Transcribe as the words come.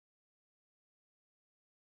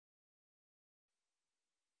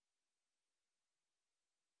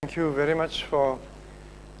thank you very much for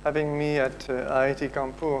having me at IIT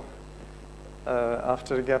Kanpur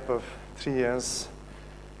after a gap of 3 years.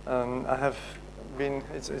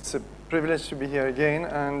 It's a privilege to be here again,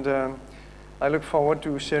 and I look forward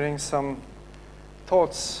to sharing some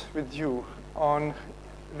thoughts with you on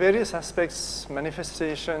various aspects,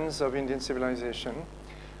 manifestations of Indian civilization.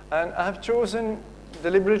 And I have chosen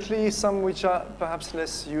deliberately some which are perhaps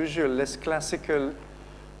less usual, less classical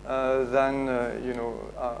than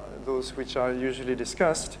those which are usually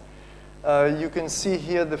discussed. You can see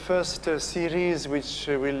here the first series, which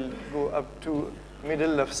will go up to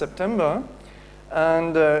middle of September.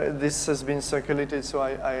 And this has been circulated, so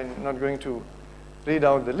I'm not going to read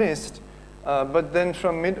out the list. But then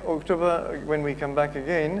from mid-October, when we come back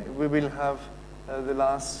again, we will have the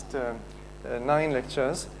last 9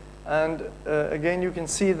 lectures. And again, you can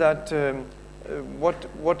see that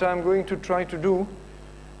what I'm going to try to do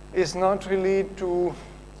is not really to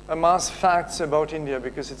amass facts about India,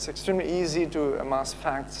 because it's extremely easy to amass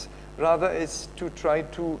facts. Rather, it's to try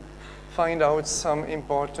to find out some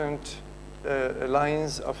important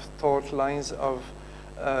lines of thought, lines of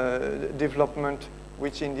development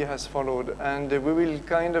which India has followed. And we will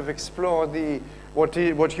kind of explore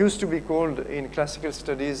what used to be called in classical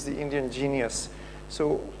studies the Indian genius.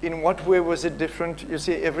 So in what way was it different? You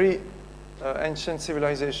see, every ancient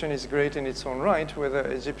civilization is great in its own right, whether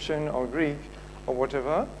Egyptian or Greek or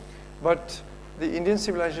whatever. But the Indian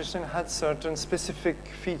civilization had certain specific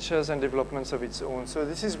features and developments of its own. So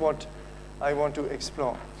this is what I want to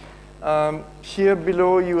explore. Here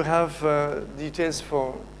below you have details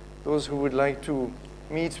for those who would like to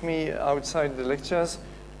meet me outside the lectures.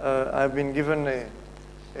 I've been given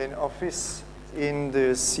an office in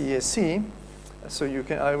the CAC. So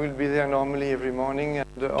I will be there normally every morning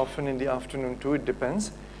and often in the afternoon too, it depends.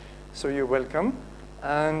 So you're welcome.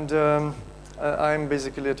 And I'm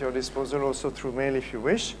basically at your disposal also through mail if you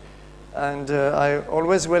wish. And I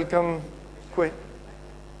always welcome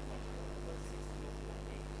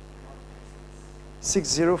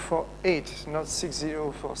 6048, not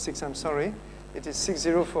 6046, I'm sorry. It is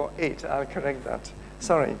 6048, I'll correct that.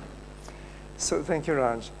 Sorry. So thank you,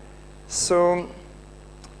 Raj. So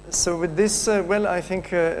with this, well, I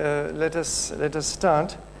think let us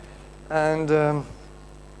start, and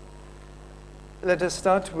let us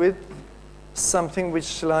start with something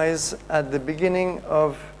which lies at the beginning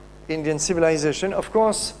of Indian civilization. Of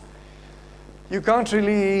course, you can't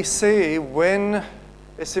really say when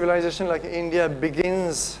a civilization like India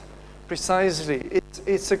begins precisely.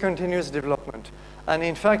 It's a continuous development, and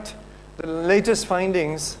in fact, the latest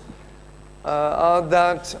findings are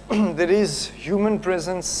that there is human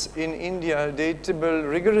presence in India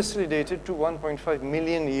rigorously dated to 1.5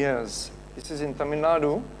 million years. This is in Tamil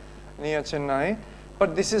Nadu, near Chennai.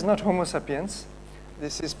 But this is not Homo sapiens.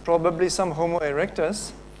 This is probably some Homo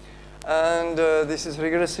erectus. And this is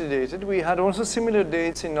rigorously dated. We had also similar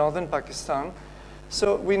dates in northern Pakistan.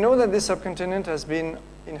 So we know that this subcontinent has been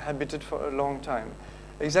inhabited for a long time.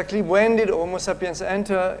 Exactly when did Homo sapiens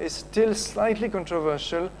enter is still slightly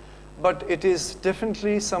controversial, but it is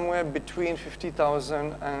definitely somewhere between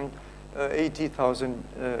 50,000 and 80,000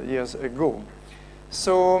 years ago.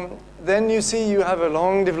 So then you see you have a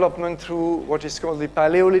long development through what is called the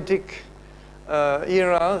Paleolithic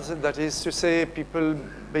era. That is to say, people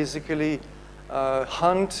basically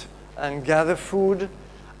hunt and gather food,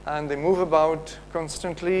 and they move about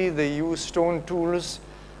constantly. They use stone tools,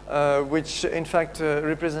 which in fact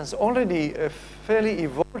represents already a fairly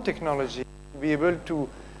evolved technology to be able to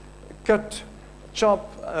chop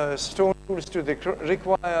stone tools to the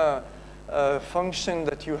require function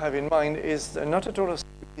that you have in mind is not at all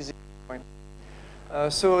easy.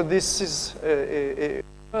 So this is a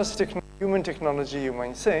first human technology, you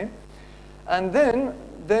might say. And then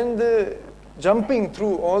the jumping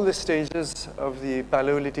through all the stages of the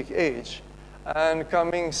Paleolithic age and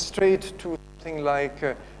coming straight to something like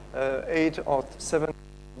 8 or 7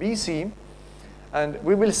 BC. And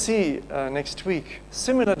we will see next week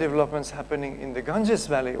similar developments happening in the Ganges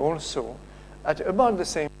Valley also at about the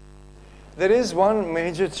same time. There is one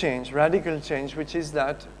major change, radical change, which is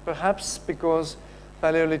that perhaps because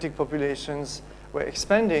Paleolithic populations were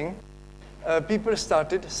expanding, people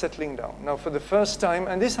started settling down. Now for the first time,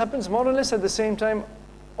 and this happens more or less at the same time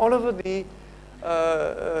all over the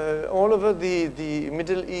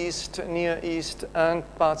Middle East, Near East, and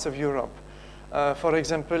parts of Europe. For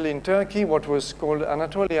example, in Turkey, what was called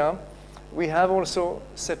Anatolia, we have also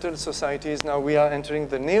settled societies. Now we are entering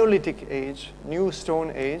the Neolithic age, new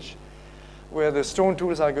stone age, where the stone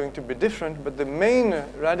tools are going to be different, but the main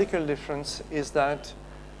radical difference is that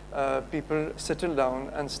people settle down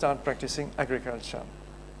and start practicing agriculture.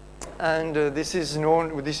 And this is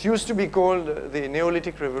known, this used to be called the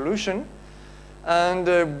Neolithic Revolution. And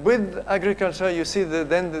with agriculture, you see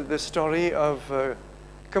then the story of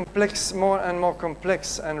complex, more and more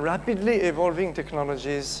complex and rapidly evolving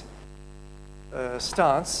technologies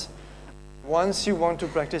starts. Once you want to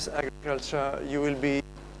practice agriculture, you will be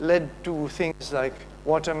led to things like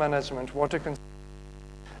water management, water conservation.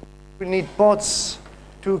 You need pots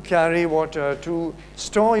to carry water, to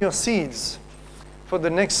store your seeds for the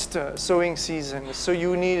next sowing season. So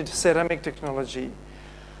you need ceramic technology,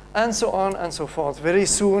 and so on and so forth. Very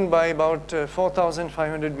soon, by about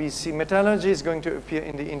 4,500 BC, metallurgy is going to appear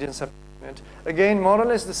in the Indian subcontinent. Again, more or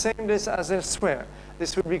less the same days as elsewhere.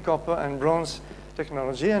 This will be copper and bronze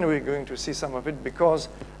technology, and we're going to see some of it because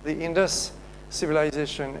the Indus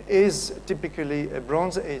civilization is typically a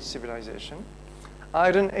Bronze Age civilization.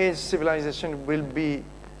 Iron Age civilization will be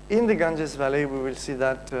in the Ganges Valley. We will see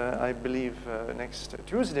that, I believe, next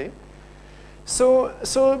Tuesday.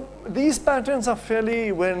 So these patterns are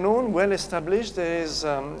fairly well known, well established. There is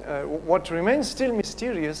what remains still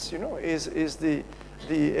mysterious, you know, is the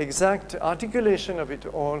exact articulation of it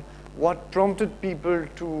all. What prompted people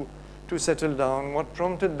to settle down? What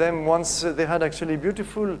prompted them once they had actually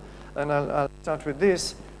beautiful, and I'll start with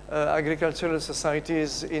this, agricultural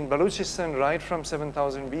societies in Balochistan right from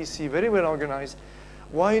 7000 BC, very well organized.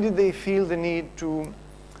 Why did they feel the need to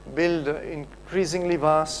build increasingly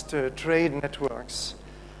vast trade networks,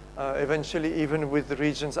 eventually even with the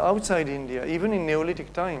regions outside India, even in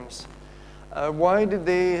Neolithic times? Why did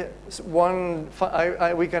they,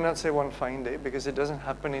 we cannot say one fine day because it doesn't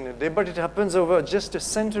happen in a day, but it happens over just a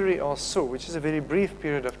century or so, which is a very brief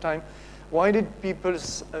period of time. Why did people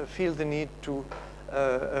feel the need to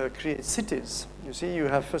create cities? You see, you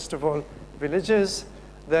have first of all villages,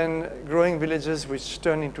 then growing villages which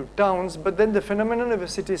turn into towns, but then the phenomenon of a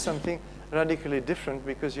city is something radically different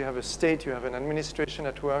because you have a state, you have an administration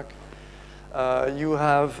at work, you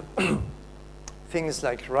have things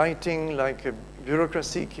like writing, like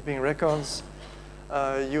bureaucracy, keeping records,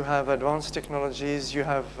 you have advanced technologies, you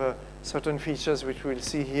have certain features which we'll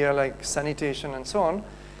see here like sanitation and so on.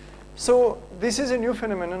 So this is a new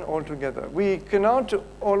phenomenon altogether. We cannot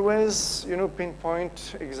always, you know,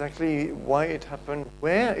 pinpoint exactly why it happened,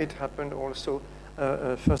 where it happened also,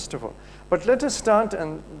 first of all. But let us start,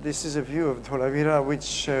 and this is a view of Dholavira,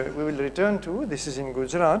 which we will return to. This is in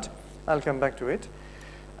Gujarat. I'll come back to it.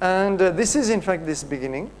 And this is, in fact, this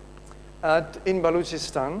beginning in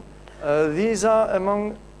Balochistan. These are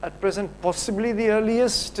among, at present, possibly the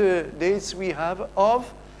earliest dates we have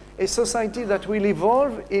of a society that will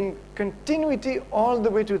evolve in continuity all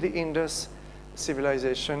the way to the Indus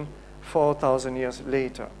civilization 4,000 years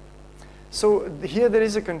later. So here there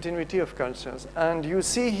is a continuity of cultures. And you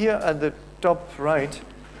see here at the top right,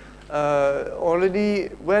 already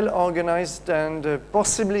well organized and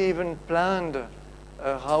possibly even planned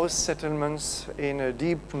house settlements in a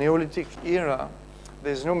deep Neolithic era.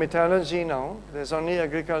 There's no metallurgy now. There's only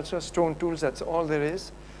agriculture, stone tools, that's all there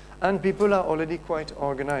is. And people are already quite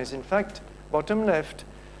organized. In fact, bottom left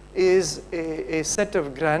is a set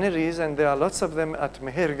of granaries, and there are lots of them at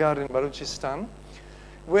Mehergarh in Balochistan,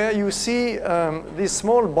 where you see these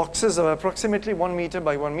small boxes of approximately 1 meter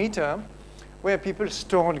by 1 meter, where people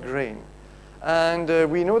stored grain.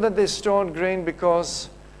 And we know that they stored grain because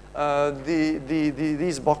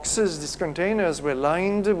these boxes, these containers, were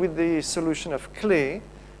lined with the solution of clay,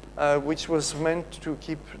 which was meant to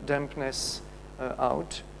keep dampness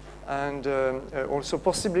out, and also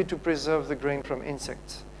possibly to preserve the grain from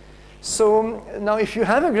insects. So now if you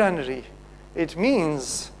have a granary, it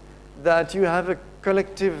means that you have a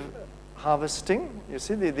collective harvesting. You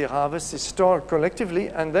see, the harvest is stored collectively,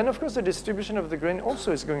 and then of course the distribution of the grain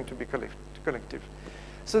also is going to be collective.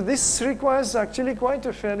 So this requires actually quite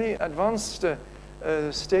a fairly advanced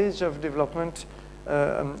stage of development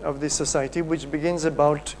of this society, which begins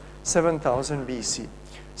about 7000 BC.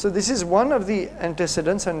 So this is one of the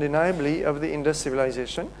antecedents, undeniably, of the Indus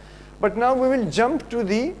civilization. But now we will jump to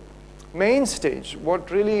the main stage. What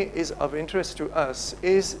really is of interest to us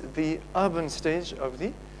is the urban stage of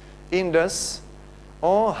the Indus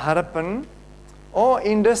or Harappan or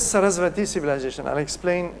Indus-Sarasvati civilization. I'll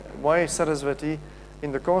explain why Sarasvati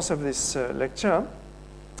in the course of this lecture.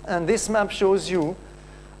 And this map shows you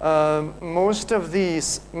most of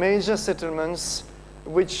these major settlements,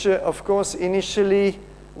 which of course initially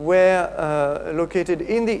were located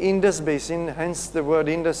in the Indus basin, hence the word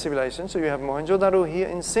Indus civilization. So you have Mohenjo-daro here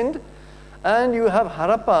in Sindh, and you have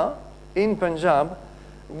Harappa in Punjab,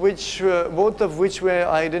 which both of which were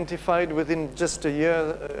identified within just a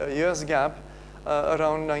year's gap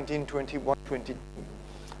around 1921-22.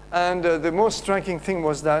 And the most striking thing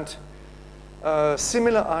was that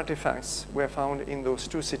similar artifacts were found in those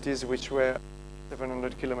two cities, which were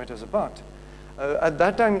 700 kilometers apart. At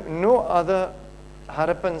that time, no other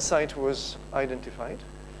Harappan site was identified.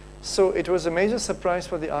 So it was a major surprise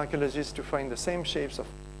for the archaeologists to find the same shapes of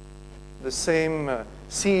the same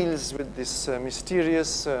seals with this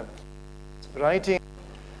mysterious writing,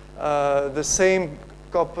 the same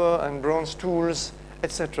copper and bronze tools,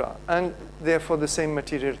 etc. And therefore the same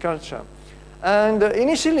material culture. And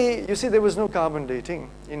initially, you see, there was no carbon dating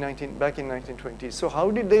back in 1920s. So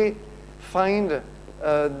how did they find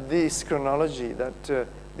this chronology that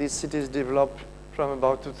these cities developed from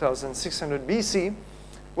about 2600 BC?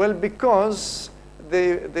 Well, because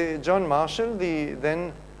John Marshall, the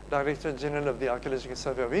then Director General of the Archaeological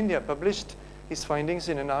Survey of India, published his findings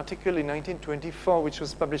in an article in 1924, which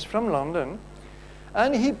was published from London.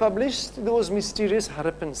 And he published those mysterious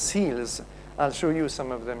Harappan seals. I'll show you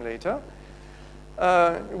some of them later,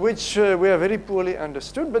 which were very poorly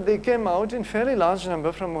understood, but they came out in fairly large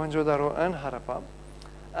number from Mohenjo-daro and Harappa.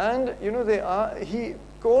 And you know, he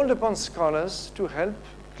called upon scholars to help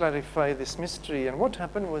clarify this mystery. And what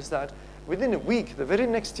happened was that within a week, the very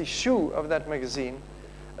next issue of that magazine,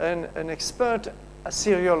 an expert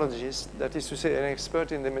Assyriologist, that is to say an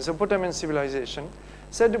expert in the Mesopotamian civilization,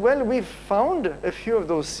 said, well, we found a few of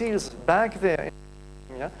those seals back there in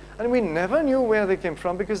Mesopotamia, and we never knew where they came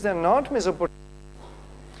from because they're not Mesopotamian.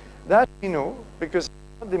 That we know because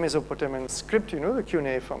of the Mesopotamian script, you know, the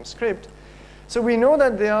cuneiform script. So we know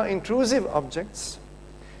that they are intrusive objects,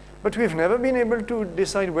 but we've never been able to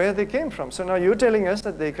decide where they came from. So now you're telling us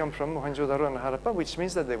that they come from Mohenjo-daro and Harappa, which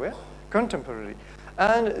means that they were contemporary.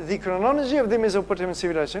 And the chronology of the Mesopotamian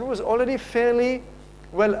civilization was already fairly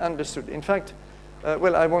well understood. In fact,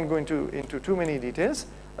 well, I won't go into too many details.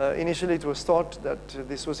 Initially, it was thought that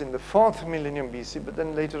this was in the 4th millennium BC, but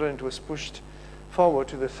then later on it was pushed forward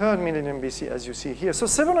to the 3rd millennium BC, as you see here. So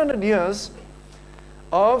 700 years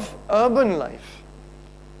of urban life.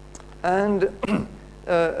 And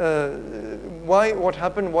what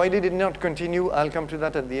happened? Why did it not continue? I'll come to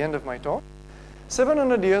that at the end of my talk.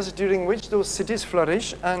 700 years during which those cities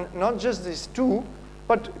flourish, and not just these two,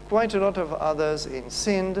 but quite a lot of others in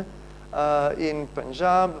Sindh, in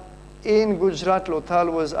Punjab, in Gujarat.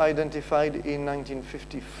 Lothal was identified in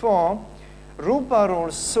 1954. Rupar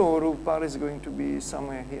also, Rupar is going to be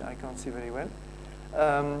somewhere here, I can't see very well,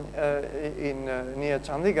 near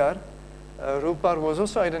Chandigarh. Rupar was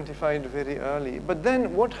also identified very early. But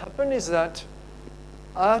then what happened is that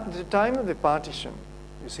at the time of the partition,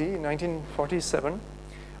 you see, in 1947,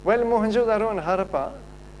 well, Mohenjo-daro and Harappa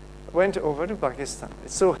went over to Pakistan.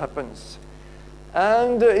 It so happens.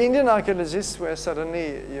 And Indian archaeologists were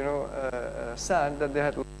suddenly, you know, sad that they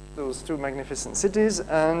had those two magnificent cities,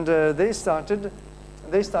 and they started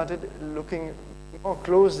looking more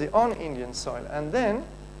closely on Indian soil. And then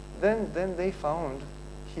they found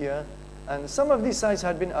here, and some of these sites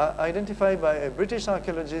had been identified by a British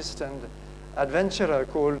archaeologist and adventurer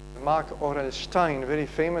called Mark Orell Stein, very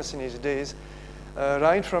famous in his days,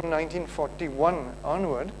 right from 1941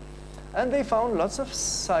 onward. And they found lots of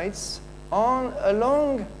sites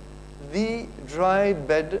along the dry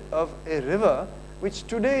bed of a river, which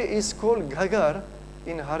today is called Ghaggar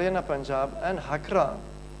in Haryana, Punjab, and Hakra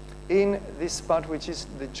in this part, which is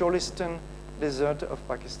the Cholistan desert of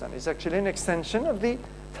Pakistan. It's actually an extension of the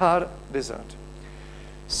Thar desert.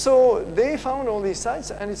 So they found all these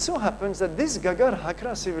sites, and it so happens that this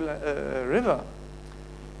Ghaggar-Hakra river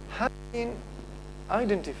had been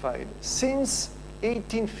identified since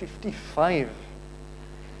 1855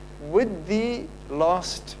 with the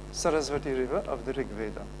lost Sarasvati river of the Rig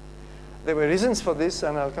Veda. There were reasons for this,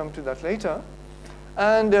 and I'll come to that later.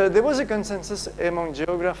 And there was a consensus among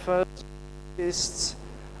geographers,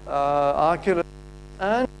 archaeologists,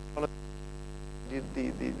 and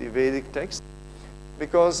the Vedic text,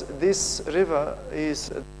 because this river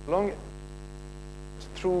is long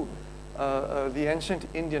through the ancient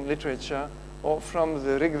Indian literature, or from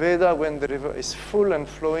the Rig Veda when the river is full and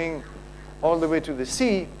flowing all the way to the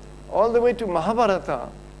sea, all the way to Mahabharata,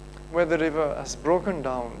 where the river has broken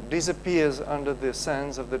down, disappears under the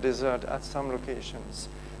sands of the desert at some locations,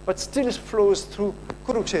 but still flows through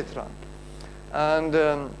Kurukshetra.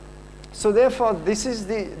 And so therefore, this is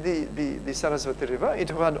the Sarasvati river. It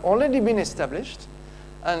had already been established,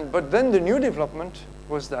 but then the new development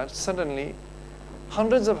was that suddenly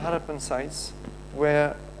hundreds of Harappan sites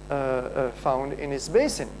were found in its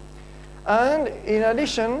basin. And in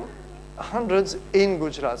addition, hundreds in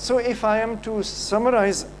Gujarat. So if I am to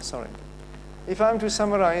summarize,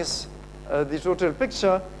 the total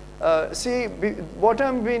picture, see, what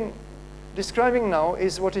I've been describing now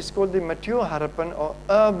is what is called the mature Harappan or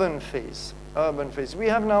urban phase. Urban phase. We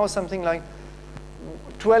have now something like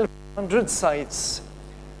 1,200 sites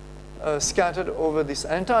scattered over this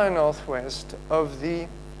entire northwest of the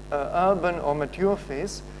urban or mature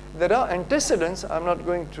phase. There are antecedents. I'm not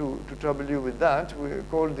going to trouble you with that. We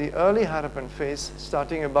call the early Harappan phase,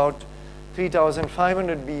 starting about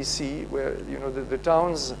 3,500 BC, where the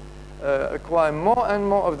towns acquire more and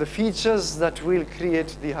more of the features that will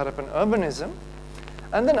create the Harappan urbanism.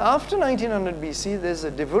 And then after 1900 BC, there's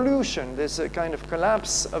a devolution. There's a kind of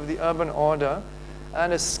collapse of the urban order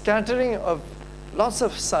and a scattering of lots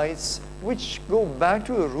of sites which go back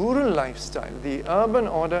to a rural lifestyle. The urban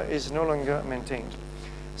order is no longer maintained.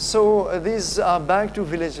 So these are back to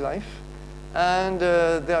village life, and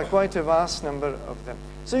there are quite a vast number of them.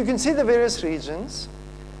 So you can see the various regions,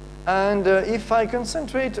 and if I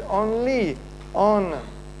concentrate only on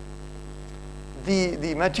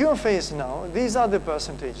the mature phase now, these are the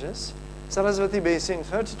percentages. Sarasvati Basin,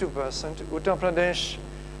 32%, Uttar Pradesh,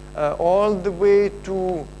 all the way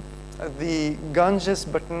to the Ganges,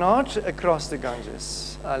 but not across the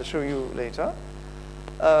Ganges. I'll show you later.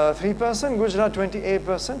 3%, Gujarat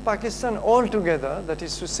 28%, Pakistan altogether, that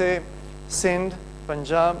is to say Sindh,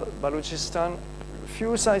 Punjab, Balochistan,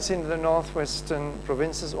 few sites in the northwestern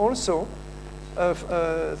provinces also,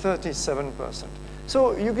 37%.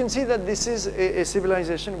 So you can see that this is a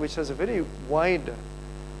civilization which has a very wide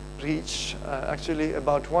reach. Actually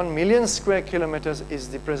about 1 million square kilometers is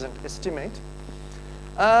the present estimate.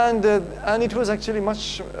 And it was actually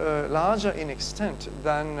much larger in extent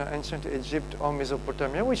than ancient Egypt or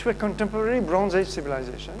Mesopotamia, which were contemporary Bronze Age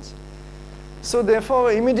civilizations. So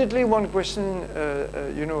therefore, immediately one question,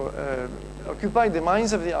 occupied the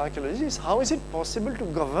minds of the archaeologists: how is it possible to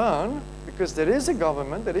govern, because there is a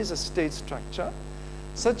government, there is a state structure,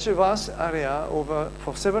 such a vast area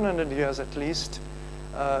for 700 years at least,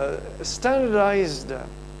 standardized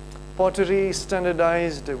pottery,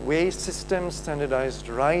 standardized waste systems, standardized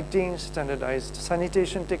writing, standardized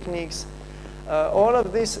sanitation techniques. All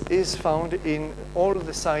of this is found in all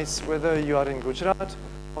the sites, whether you are in Gujarat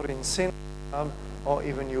or in Sindh or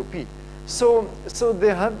even UP. So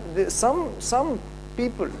there have some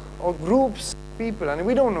people or groups of people, and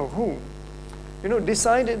we don't know who,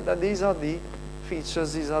 decided that these are the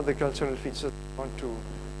features, these are the cultural features we want to,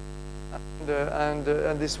 and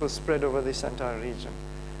this was spread over this entire region.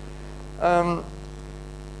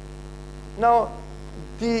 Now,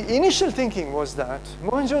 the initial thinking was that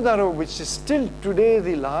Mohenjo-daro, which is still today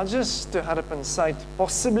the largest Harappan site,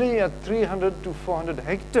 possibly at 300 to 400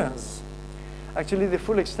 hectares, actually the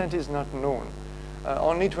full extent is not known.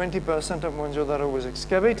 Only 20% of Mohenjo-daro was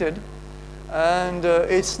excavated, and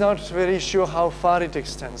it's not very sure how far it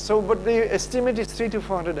extends. So, but the estimate is 300 to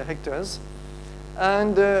 400 hectares,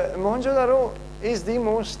 and Mohenjo-daro is the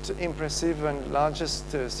most impressive and largest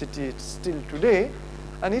city still today,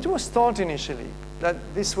 and it was thought initially that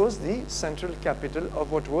this was the central capital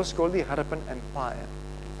of what was called the Harappan Empire.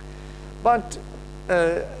 But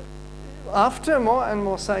after more and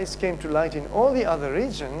more sites came to light in all the other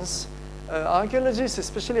regions, archaeologists,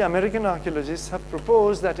 especially American archaeologists, have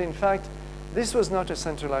proposed that in fact this was not a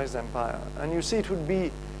centralized empire. And you see, it would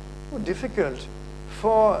be difficult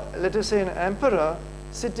for, let us say, an emperor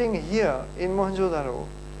sitting here in Mohenjo-daro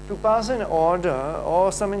to pass an order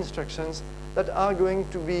or some instructions that are going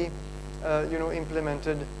to be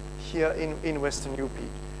implemented here in Western UP.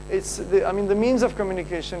 The means of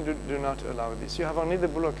communication do not allow this. You have only the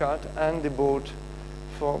bullock cart and the boat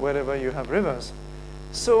for wherever you have rivers.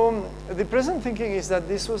 So the present thinking is that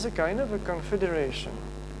this was a kind of a confederation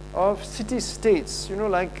of city-states,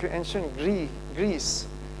 like ancient Greece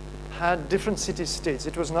had different city-states.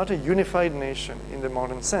 It was not a unified nation in the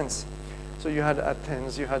modern sense. So you had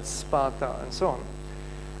Athens, you had Sparta, and so on.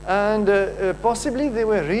 And possibly there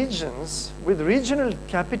were regions with regional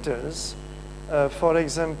capitals. For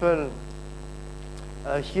example,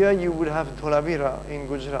 here you would have Dholavira in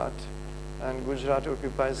Gujarat, and Gujarat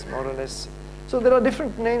occupies more or less. So there are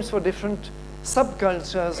different names for different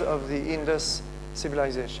subcultures of the Indus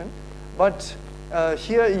civilization. But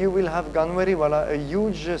here you will have Ganwariwala, a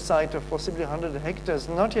huge site of possibly 100 hectares,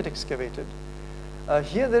 not yet excavated.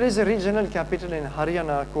 Here there is a regional capital in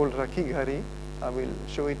Haryana called Rakhighari. I will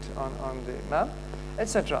show it on the map,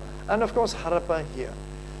 etc. And of course Harappa here.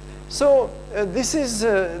 So this is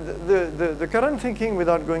the current thinking,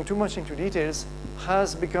 without going too much into details,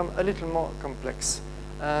 has become a little more complex.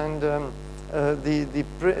 And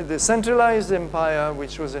the centralized empire,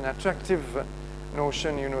 which was an attractive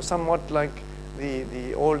notion, somewhat like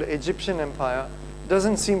the old Egyptian empire,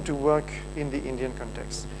 doesn't seem to work in the Indian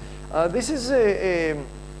context. This is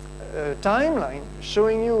timeline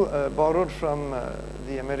showing you, borrowed from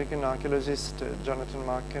the American archaeologist Jonathan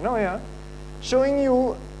Mark Kenoya, showing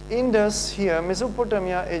you Indus here,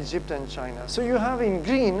 Mesopotamia, Egypt, and China. So you have in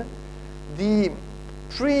green the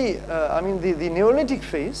the Neolithic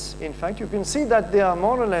phase. In fact, you can see that they are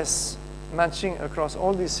more or less matching across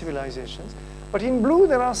all these civilizations. But in blue,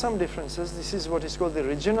 there are some differences. This is what is called the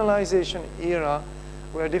regionalization era,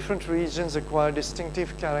 where different regions acquire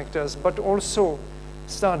distinctive characters, but also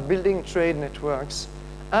start building trade networks.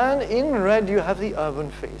 And in red, you have the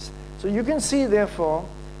urban phase. So you can see, therefore,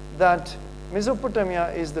 that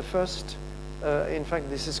Mesopotamia is the first, in fact,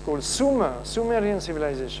 this is called Sumerian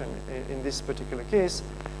civilization in this particular case,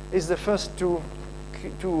 is the first to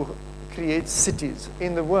create cities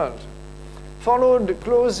in the world. Followed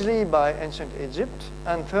closely by ancient Egypt,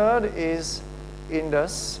 and third is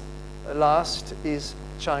Indus, last is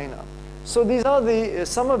China. So these are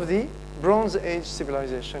some of the Bronze Age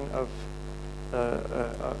civilization of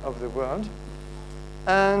the world.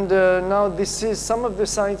 And now this is some of the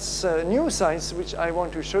sites, new sites, which I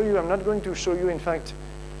want to show you. I'm not going to show you, in fact,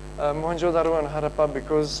 Mohenjo-daro and Harappa,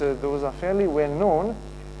 because those are fairly well known.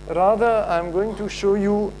 Rather, I'm going to show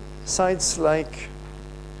you sites like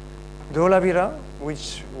Dholavira,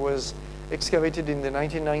 which was excavated in the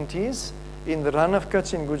 1990s in the Rann of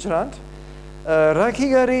Kutch in Gujarat.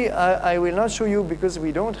 Rakhigarhi, I will not show you because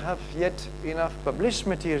we don't have yet enough published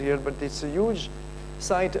material, but it's a huge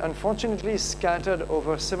site, unfortunately scattered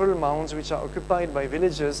over several mounds which are occupied by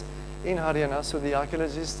villagers in Haryana, so the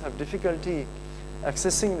archaeologists have difficulty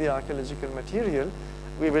accessing the archaeological material.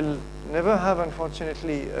 We will never have,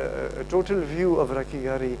 unfortunately, a total view of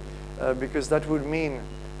Rakhigarhi because that would mean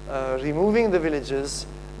removing the villages,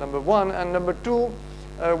 number one, and number two,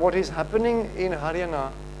 what is happening in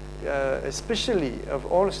Haryana, especially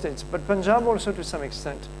of all states, but Punjab also to some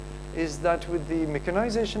extent, is that with the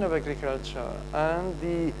mechanization of agriculture and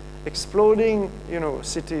the exploding,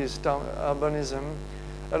 cities, urbanism,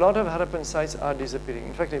 a lot of Harappan sites are disappearing.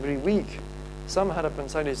 In fact, every week, some Harappan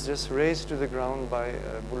site is just razed to the ground by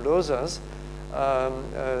bulldozers.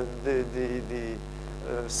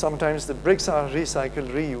 Sometimes the bricks are recycled,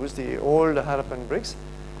 reused, the old Harappan bricks,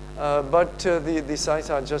 but the sites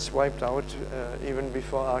are just wiped out even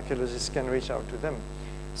before archaeologists can reach out to them.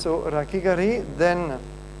 So Rakhigarhi, then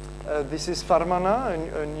this is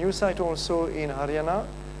Farmana, a new site also in Haryana.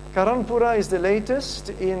 Karanpura is the latest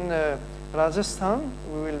in Rajasthan.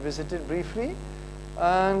 We will visit it briefly.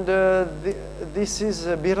 And this is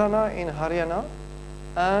Birana in Haryana.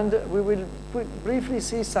 And we will briefly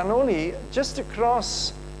see Sanoli just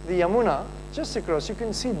across the Yamuna, just across. You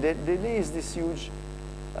can see Delhi is this huge,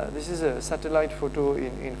 this is a satellite photo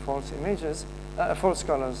in false images, false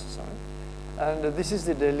colors, sorry. And this is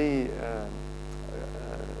the Delhi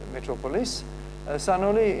metropolis.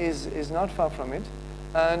 Sanoli is not far from it.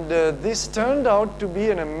 And this turned out to be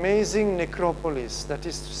an amazing necropolis, that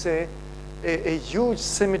is to say, a huge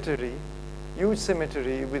cemetery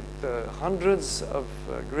with hundreds of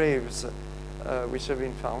graves which have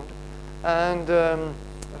been found. And a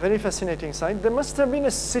very fascinating site. There must have been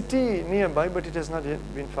a city nearby, but it has not yet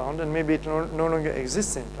been found, and maybe it no longer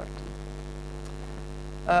exists, in fact.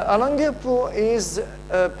 Alangyapur is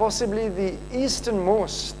possibly the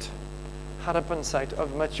easternmost Harappan site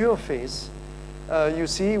of mature phase. You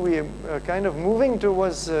see, we are kind of moving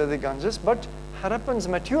towards the Ganges, but Harappans,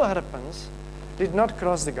 mature Harappans, did not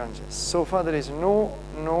cross the Ganges. So far, there is no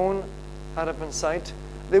known Harappan site.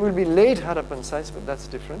 There will be late Harappan sites, but that's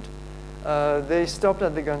different. They stopped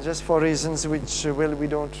at the Ganges for reasons which, well, we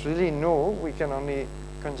don't really know. We can only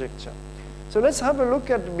conjecture. So let's have a look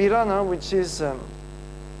at Birana, which is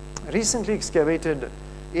recently excavated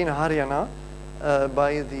in Haryana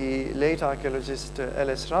by the late archaeologist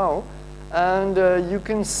L.S. Rao. And you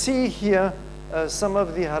can see here some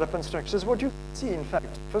of the Harappan structures. What you see, in fact,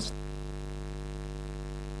 first,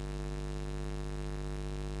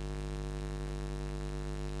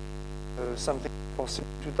 something possibly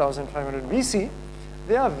 2500 BC,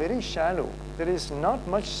 they are very shallow. There is not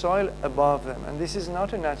much soil above them, and this is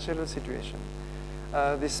not a natural situation.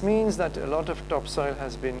 This means that a lot of topsoil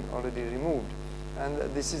has been already removed. And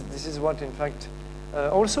this is what, in fact,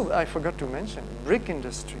 also I forgot to mention, brick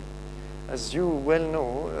industry. As you well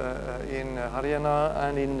know, in Haryana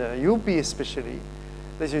and in UP especially,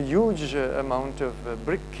 there's a huge amount of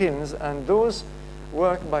brick kilns, and those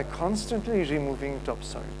work by constantly removing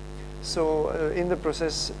topsoil. So in the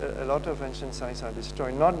process, a lot of ancient sites are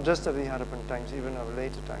destroyed, not just of the Harappan times, even of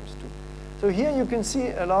later times too. So here you can see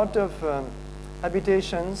a lot of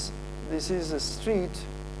habitations. This is a street,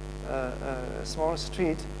 a small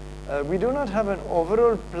street, We do not have an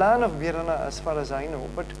overall plan of Birana as far as I know,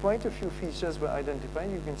 but quite a few features were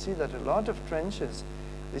identified. You can see that a lot of trenches.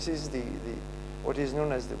 This is what is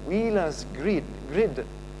known as the Wheeler's grid.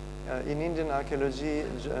 In Indian archaeology,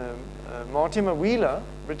 Mortimer Wheeler,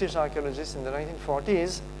 British archaeologist in the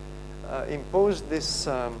 1940s, imposed this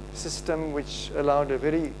system which allowed a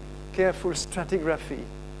very careful stratigraphy,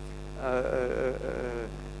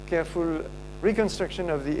 careful reconstruction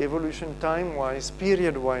of the evolution time-wise,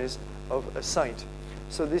 period-wise of a site.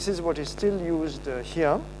 So this is what is still used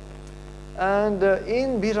here. And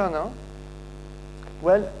in Birana,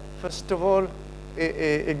 well, first of all,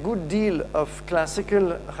 a good deal of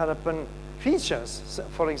classical Harappan features. So,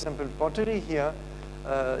 for example, pottery here,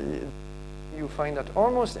 you find at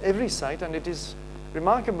almost every site, and it is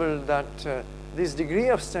remarkable that this degree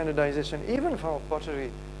of standardization, even for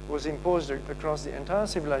pottery, was imposed across the entire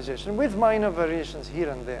civilization with minor variations here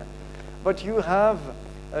and there. But you have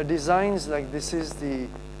designs like this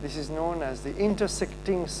is known as the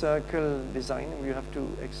intersecting circle design. You have to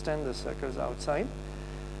extend the circles outside.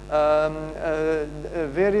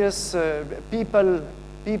 Various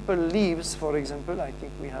people leaves, for example. I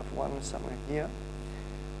think we have one somewhere here.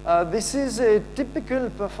 This is a typical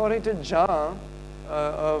perforated jar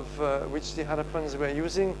of which the Harappans were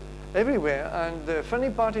using everywhere. And the funny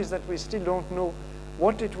part is that we still don't know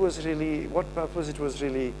what purpose it was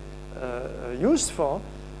really used for.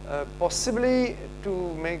 Possibly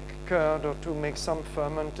to make curd or to make some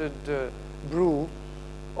fermented brew.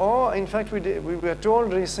 Or, in fact, we were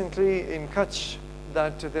told recently in Kutch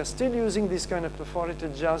that they're still using these kind of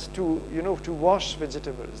perforated jars to, to wash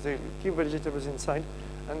vegetables. They keep vegetables inside,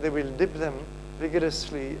 and they will dip them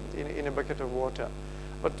vigorously in a bucket of water.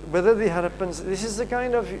 But whether the Harappans, this is the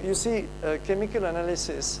kind of, chemical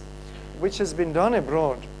analysis which has been done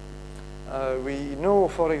abroad. We know,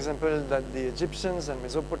 for example, that the Egyptians and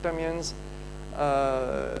Mesopotamians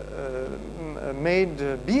made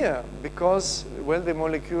beer because, well, the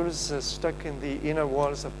molecules stuck in the inner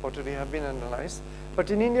walls of pottery have been analyzed. But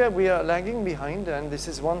in India, we are lagging behind, and this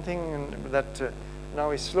is one thing that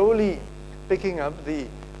now is slowly picking up. The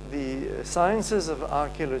sciences of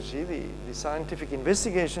archaeology, the scientific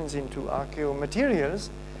investigations into archaeomaterials.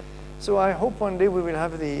 So I hope one day we will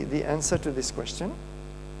have the answer to this question.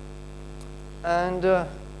 And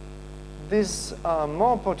these are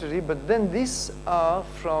more pottery, but then these are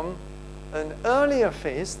from an earlier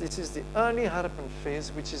phase. This is the early Harappan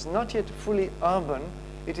phase, which is not yet fully urban.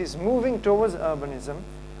 It is moving towards urbanism.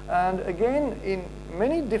 And again, in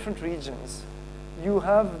many different regions, you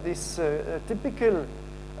have this typical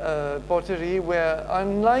pottery where,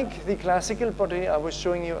 unlike the classical pottery I was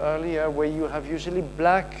showing you earlier, where you have usually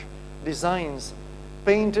black designs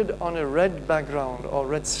painted on a red background, or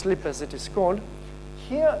red slip as it is called,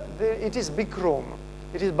 here it is bichrome.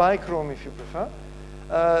 It is bichrome if you prefer.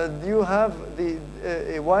 You have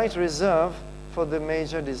a white reserve for the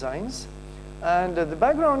major designs, and the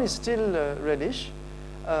background is still reddish,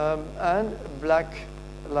 and black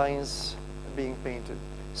lines being painted.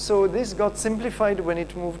 So this got simplified when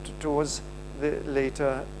it moved towards the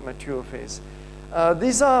later mature phase.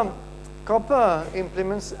 These are copper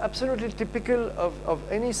implements, absolutely typical of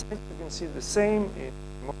any site. You can see the same in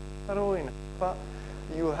Mokaro, in Harappa.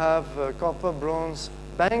 You have copper, bronze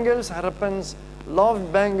bangles. Harappans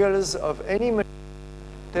loved bangles of any material.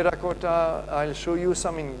 Terracotta, I'll show you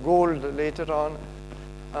some in gold later on.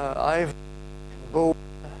 Ivory, bone,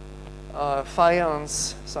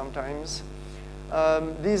 faience sometimes.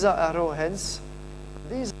 These are arrowheads.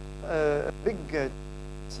 These are big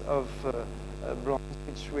of bronze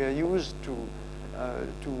which were used to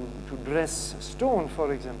dress stone,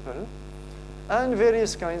 for example, and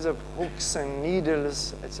various kinds of hooks and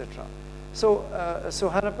needles, etc. So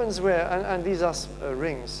Harappans were, and these are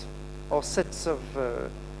rings or sets of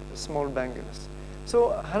small bangles.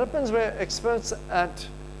 So Harappans were experts at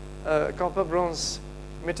copper bronze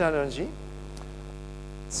metallurgy.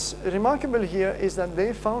 What's remarkable here is that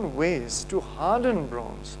they found ways to harden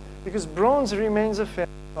bronze, because bronze remains a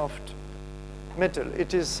fairly soft metal.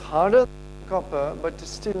 It is harder than copper, but it's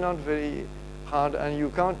still not very hard, and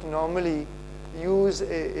you can't normally use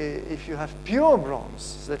if you have pure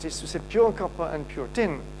bronze, that is to say pure copper and pure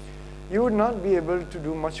tin, you would not be able to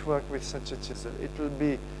do much work with such a chisel. It will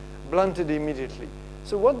be blunted immediately.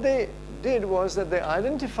 So what they did was that they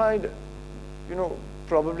identified,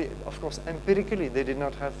 probably, of course, empirically, they did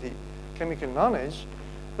not have the chemical knowledge,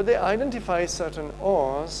 but they identified certain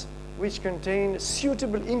ores which contain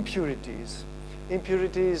suitable impurities.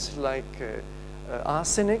 Impurities like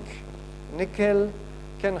arsenic, nickel,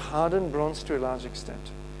 can harden bronze to a large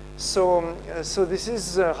extent. So this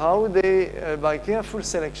is how they, by careful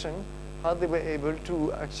selection, how they were able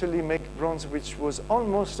to actually make bronze which was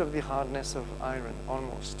almost of the hardness of iron,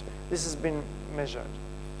 almost. This has been measured.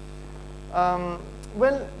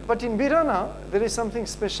 Well, but in Birana, there is something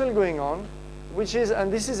special going on, which is,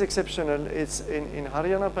 and this is exceptional, it's in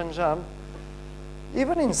Haryana, Punjab,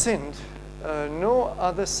 even in Sindh, no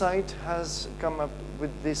other site has come up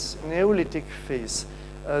with this Neolithic phase.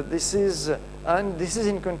 This is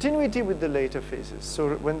in continuity with the later phases.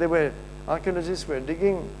 So when archaeologists were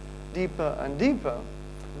digging deeper and deeper,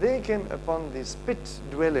 they came upon these pit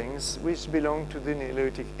dwellings which belong to the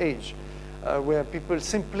Neolithic age, where people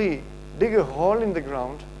simply dig a hole in the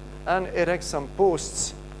ground and erect some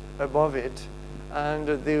posts above it, and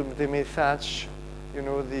they may thatch, you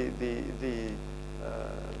know, the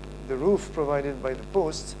roof provided by the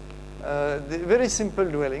posts. Very simple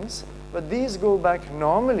dwellings, but these go back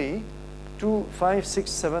normally to 5,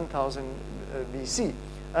 6, 7,000 BC.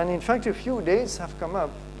 And in fact, a few dates have come up,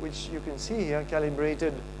 which you can see here,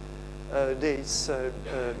 calibrated dates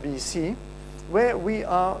BC, where we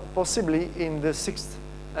are possibly in the 6th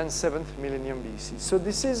and 7th millennium BC. So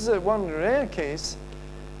this is one rare case,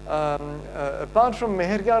 apart from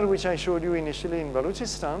Mehergarh, which I showed you initially in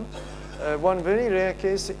Balochistan, one very rare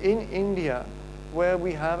case in India where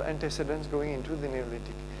we have antecedents going into the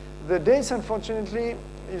Neolithic. The dates, unfortunately,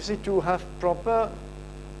 you see, to have proper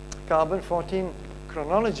carbon-14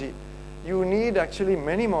 chronology, you need actually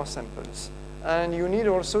many more samples. And you need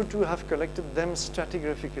also to have collected them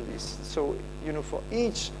stratigraphically. So, you know, for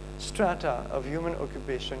each strata of human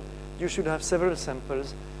occupation, you should have several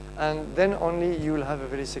samples, and then only you will have a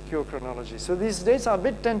very secure chronology. So these dates are a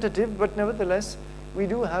bit tentative, but nevertheless, we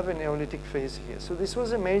do have a Neolithic phase here. So this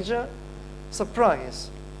was a major surprise.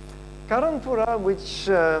 Karanpura, which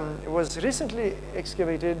was recently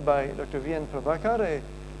excavated by Dr. V.N. Prabhakar, a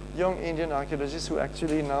young Indian archaeologist who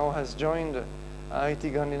actually now has joined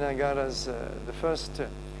IIT Gandhinagar as the first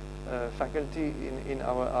faculty in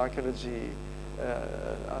our archaeology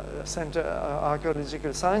center,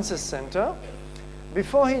 archaeological sciences center.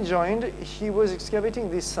 Before he joined, he was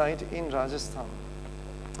excavating this site in Rajasthan.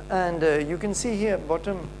 And you can see here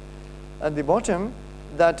at the bottom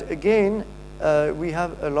that again we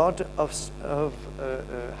have a lot of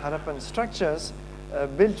Harappan structures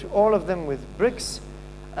built, all of them with bricks.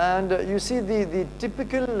 And you see the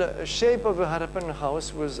typical shape of a Harappan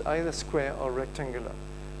house was either square or rectangular.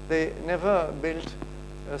 They never built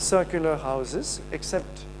circular houses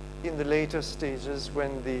except in the later stages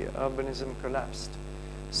when the urbanism collapsed.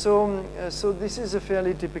 So this is a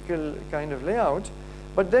fairly typical kind of layout.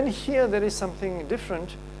 But then here there is something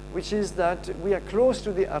different, which is that we are close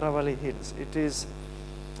to the Aravalli Hills. It is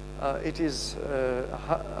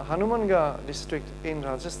Hanumangad district in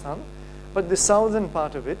Rajasthan, but the southern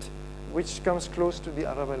part of it, which comes close to the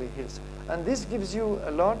Aravalli Hills. And this gives you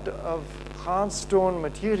a lot of hard stone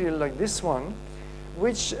material like this one,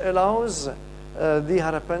 which allows the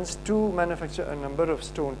Harappans to manufacture a number of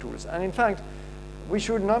stone tools. And in fact, we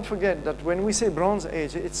should not forget that when we say Bronze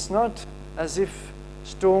Age, it's not as if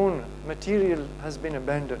stone material has been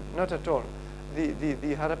abandoned, not at all.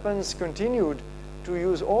 The Harappans continued to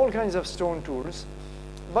use all kinds of stone tools,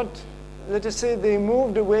 but let us say they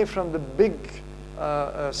moved away from the big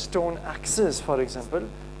stone axes, for example.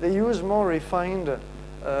 They use more refined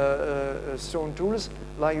stone tools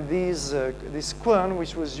like this quern,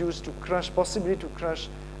 which was used to crush, possibly to crush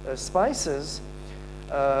spices.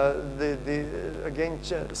 Again,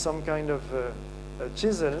 some kind of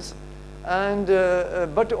chisels, and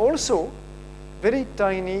but also very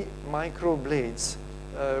tiny micro blades,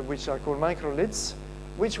 which are called microliths,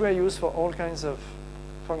 which were used for all kinds of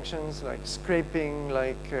functions like scraping,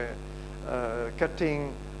 like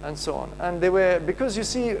cutting, and so on. And they were, because you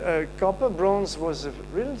see, copper bronze was a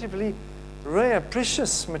relatively rare,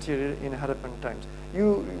 precious material in Harappan times.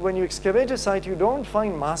 When you excavate a site, you don't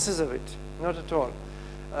find masses of it, not at all.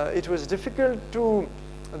 It was difficult to,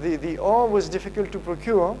 the ore was difficult to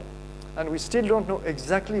procure, and we still don't know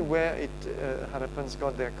exactly where Harappans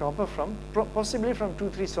got their copper from, possibly from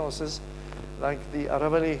 2-3 sources, like the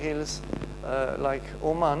Aravalli Hills, like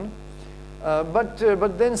Oman.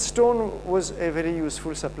 But then stone was a very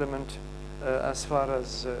useful supplement as far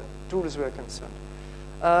as tools were concerned.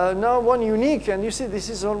 Now one unique, and you see this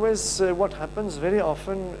is always what happens very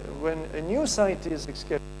often when a new site is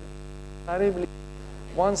excavated. Invariably,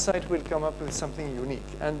 one site will come up with something unique,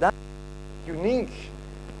 and that unique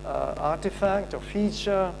artifact or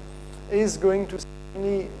feature is going to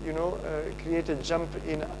certainly, create a jump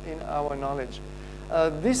in our knowledge.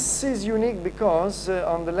 This is unique because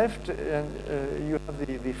on the left you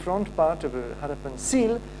have the front part of a Harappan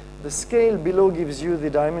seal, The scale below gives you the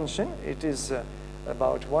dimension. It is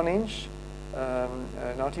about 1 inch,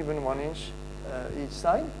 not even 1 inch each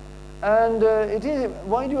side. And it is,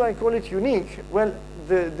 why do I call it unique? Well,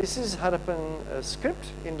 this is Harappan script,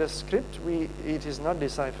 Indus script. It is not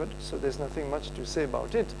deciphered, so there's nothing much to say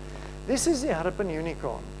about it. This is the Harappan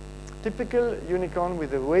unicorn, typical unicorn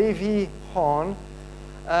with a wavy horn.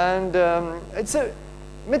 And it's a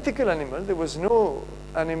mythical animal. There was no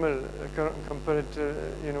animal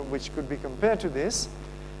which could be compared to this.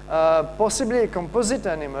 Possibly a composite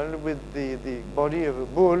animal with the body of a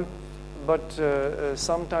bull, but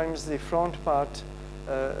sometimes the front part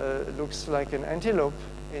looks like an antelope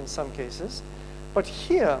in some cases. But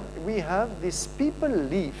here we have this peepal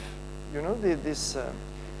leaf, the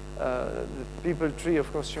peepal tree,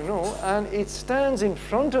 of course, and it stands in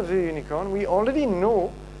front of the unicorn. We already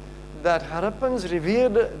know that Harappans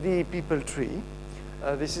revered the peepal tree.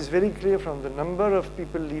 This is very clear from the number of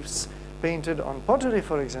peepal leaves painted on pottery,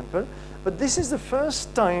 for example. But this is the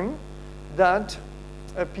first time that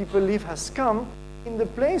a peepal leaf has come in the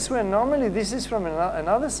place where normally this is from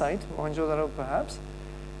another site, Mohenjo-daro perhaps.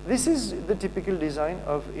 This is the typical design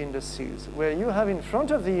of Indus seals, where you have in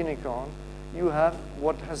front of the unicorn, you have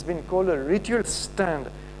what has been called a ritual stand.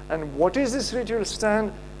 And what is this ritual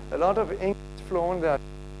stand? A lot of ink is flown. There are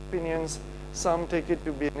opinions. Some take it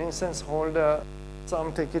to be an incense holder.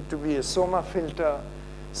 Some take it to be a soma filter.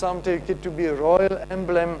 Some take it to be a royal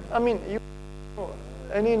emblem. I mean, you know,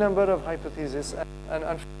 any number of hypotheses. And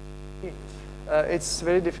unfortunately, it's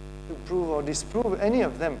very difficult to prove or disprove any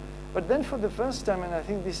of them. But then for the first time, and I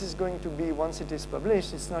think this is going to be, once it is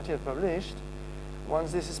published, it's not yet published.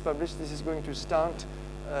 Once this is published, this is going to start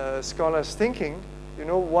scholars thinking,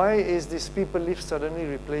 why is this peepal leaf suddenly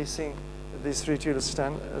replacing this ritual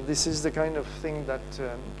stand? This is the kind of thing that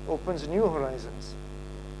opens new horizons.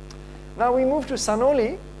 Now we move to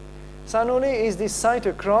Sanoli. Sanoli is the site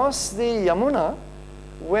across the Yamuna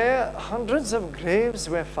where hundreds of graves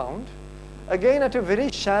were found, again at a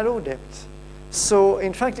very shallow depth. So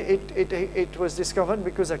in fact, it was discovered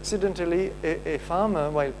because accidentally a farmer,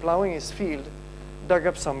 while plowing his field, dug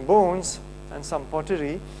up some bones and some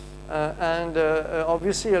pottery, and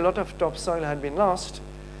obviously a lot of topsoil had been lost.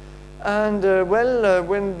 And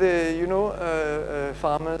when the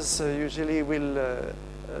farmers usually will,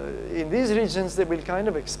 in these regions, they will kind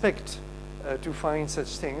of expect to find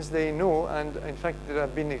such things. They know, and in fact there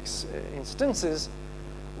have been instances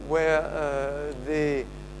where they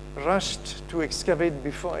rushed to excavate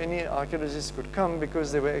before any archaeologists could come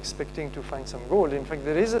because they were expecting to find some gold. In fact,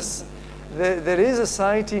 there is a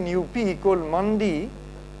site in UP called Mandi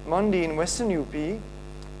in western UP,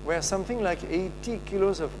 where something like 80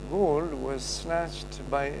 kilos of gold was snatched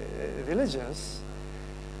by villagers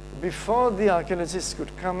before the archaeologists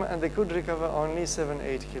could come, and they could recover only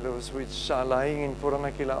 7-8 kilos, which are lying in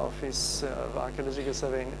Puramakila office of Archaeological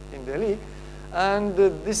Survey in Delhi. And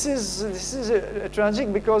this is a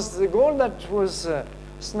tragic, because the gold that was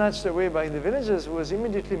snatched away by the villagers was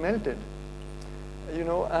immediately melted,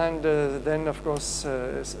 and then of course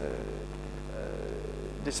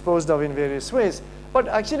disposed of in various ways. But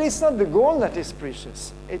actually it's not the gold that is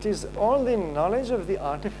precious. It is all the knowledge of the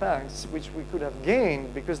artifacts which we could have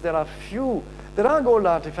gained, because there are gold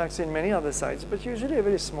artifacts in many other sites, but usually a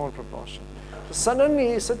very small proportion. So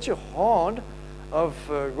suddenly such a hoard of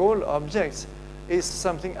gold objects is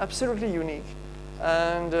something absolutely unique.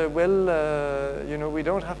 And we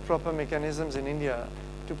don't have proper mechanisms in India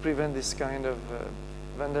to prevent this kind of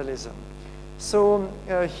vandalism. So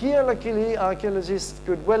here, luckily, archaeologists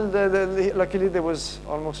could, luckily there was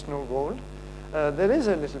almost no gold. There is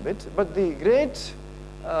a little bit, but the great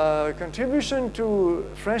contribution to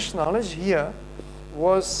fresh knowledge here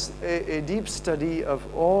was a deep study of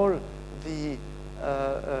all the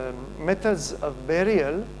methods of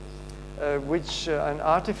burial, and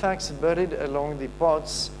artifacts buried along the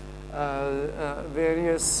pots,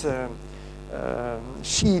 various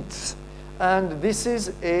sheaths. And this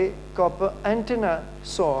is a copper antenna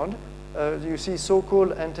sword. You see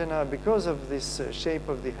so-called antenna because of this shape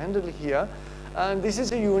of the handle here. And this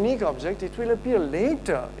is a unique object. It will appear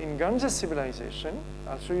later in Ganja civilization.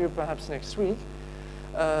 I'll show you perhaps next week,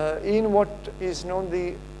 in what is known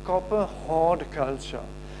the copper hoard culture.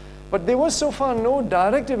 But there was so far no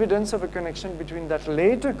direct evidence of a connection between that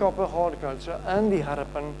later copper hoard culture and the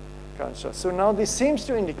Harappan culture. So now this seems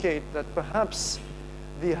to indicate that perhaps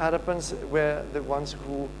the Harappans were the ones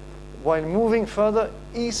who, while moving further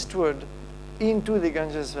eastward into the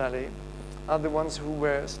Ganges Valley, are the ones who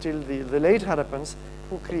were still the late Harappans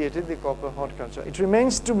who created the copper hoard culture. It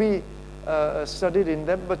remains to be studied in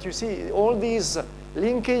depth, but you see all these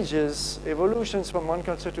linkages, evolutions from one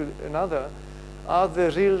culture to another are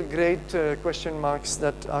the real great question marks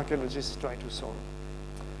that archaeologists try to solve.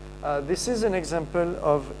 This is an example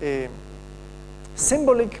of a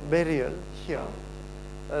symbolic burial here.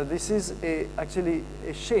 This is actually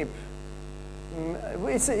a shape.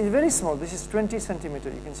 It's very small. This is 20 centimeter.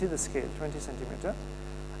 You can see the scale, 20 centimeter.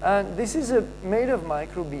 And this is made of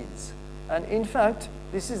micro beads. And in fact,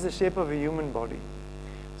 this is the shape of a human body.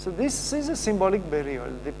 So this is a symbolic burial.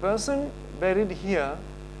 The person buried here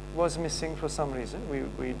was missing for some reason.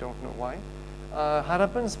 We don't know why.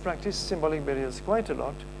 Harappans practice symbolic burials quite a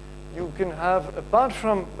lot. You can have, apart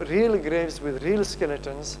from real graves with real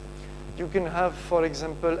skeletons, you can have, for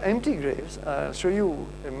example, empty graves. I'll show you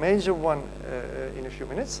a major one in a few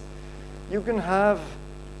minutes. You can have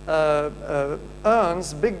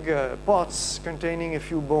urns, big pots containing a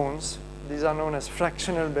few bones. These are known as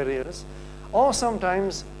fractional burials. Or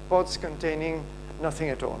sometimes pots containing nothing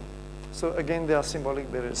at all. So again, they are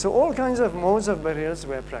symbolic burials. So all kinds of modes of burials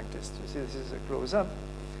were practiced. You see, this is a close-up.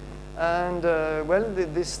 And well,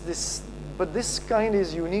 but this kind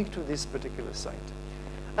is unique to this particular site.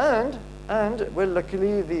 And well,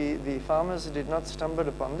 luckily the farmers did not stumble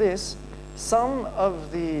upon this. Some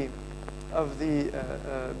of the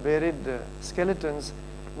buried skeletons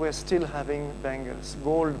were still having bangles,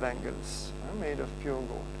 gold bangles, made of pure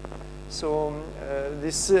gold. So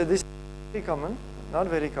this is very common, not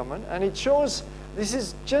very common, and it shows this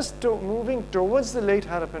is just moving towards the late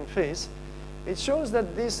Harappan phase. It shows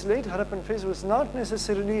that this late Harappan phase was not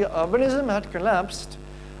necessarily, urbanism had collapsed,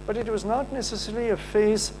 but it was not necessarily a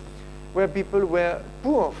phase where people were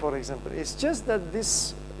poor, for example. It's just that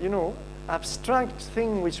this, abstract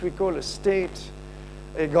thing which we call a state,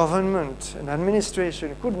 a government, an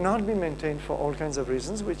administration could not be maintained for all kinds of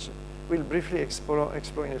reasons, which we'll briefly explore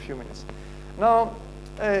in a few minutes. Now,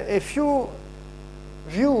 a few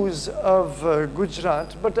views of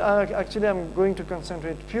Gujarat, but actually I'm going to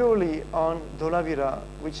concentrate purely on Dholavira,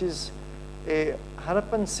 which is a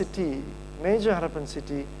Harappan city, major Harappan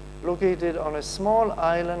city, located on a small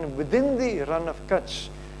island within the run of Kutch,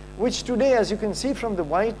 which today, as you can see from the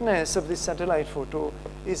whiteness of this satellite photo,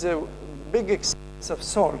 is a big expanse of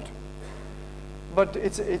salt. But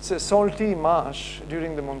it's a salty marsh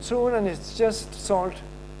during the monsoon, and it's just salt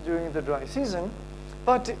during the dry season.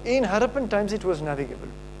 But in Harappan times, it was navigable.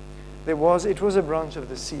 It was a branch of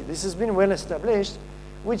the sea. This has been well established,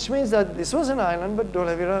 which means that this was an island, but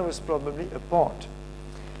Dholavira was probably a port.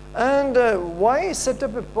 And why set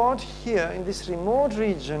up a port here in this remote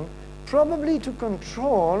region? Probably to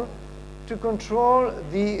control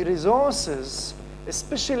the resources,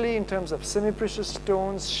 especially in terms of semi-precious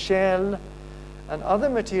stones, shell, and other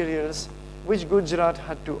materials which Gujarat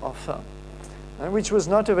had to offer, and which was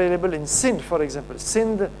not available in Sindh, for example.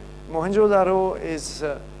 Sindh, Mohenjo-daro is,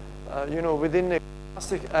 within a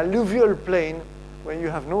classic alluvial plain where you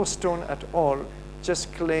have no stone at all,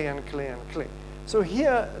 just clay and clay and clay. So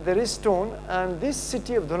here there is stone, and this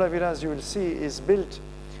city of Dholavira, as you will see, is built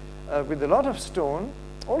with a lot of stone,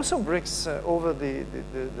 also bricks over the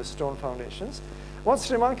stone foundations. What's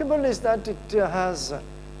remarkable is that it has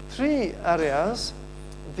three areas: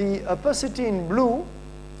 the upper city in blue,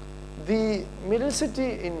 the middle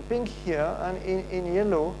city in pink here, and in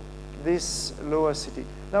yellow, this lower city.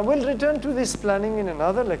 Now we'll return to this planning in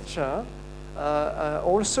another lecture,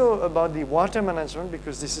 also about the water management,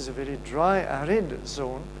 because this is a very dry, arid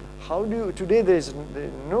zone. Today there's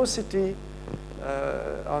no city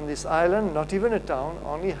on this island, not even a town,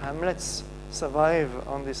 only hamlets survive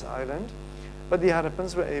on this island. But the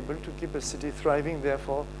Harappans were able to keep a city thriving there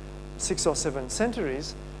for 6 or 7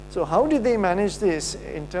 centuries. So how did they manage this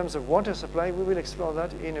in terms of water supply? We will explore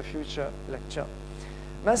that in a future lecture.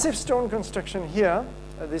 Massive stone construction here.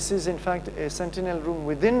 This is in fact a sentinel room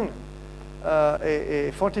within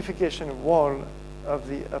a fortification wall of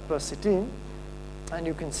the upper city. And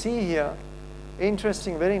you can see here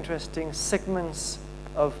interesting, very interesting segments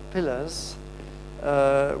of pillars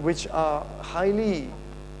which are highly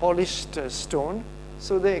polished stone.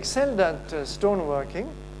 So they excelled at stone working.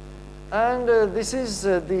 And this is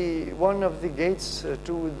one of the gates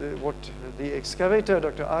to what the excavator,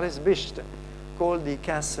 Dr. R.S. Bisht, called the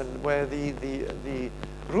castle, where the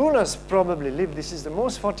rulers probably lived. This is the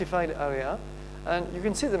most fortified area. And you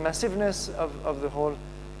can see the massiveness of the whole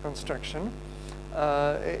construction.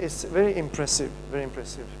 It's very impressive, very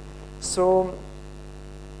impressive. So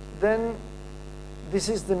then this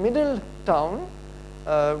is the middle town,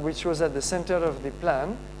 which was at the center of the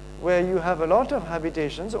plan, where you have a lot of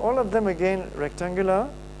habitations, all of them again rectangular,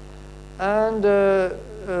 and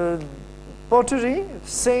pottery,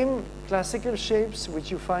 same classical shapes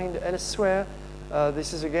which you find elsewhere,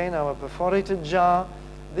 This is again our perforated jar.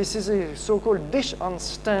 This is a so-called dish on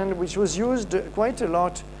stand, which was used quite a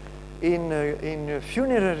lot in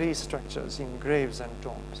funerary structures, in graves and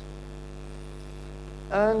tombs.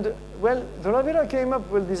 And, well, Dholavira came up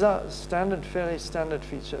with these are standard, fairly standard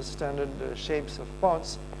features, standard shapes of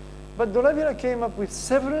pots. But Dholavira came up with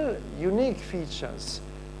several unique features,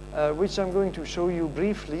 which I'm going to show you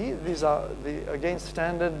briefly. These are, again,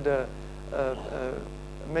 standard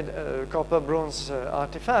copper bronze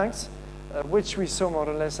artifacts, which we saw more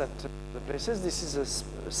or less at the places. This is a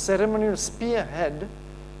ceremonial spearhead,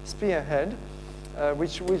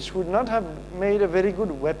 which would not have made a very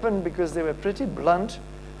good weapon because they were pretty blunt.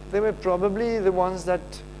 They were probably the ones that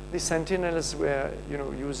the sentinels were,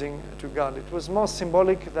 using to guard. It was more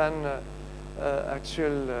symbolic than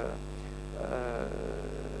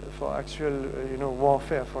for actual,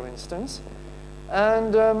 warfare, for instance.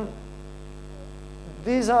 And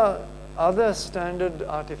these are other standard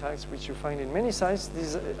artifacts which you find in many sites.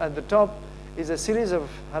 These, at the top is a series of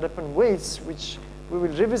Harappan weights, which we will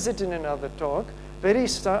revisit in another talk. Very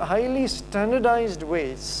highly standardized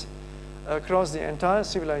weights across the entire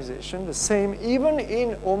civilization. The same, even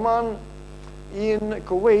in Oman, in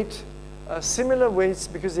Kuwait, similar weights,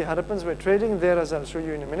 because the Harappans were trading there, as I'll show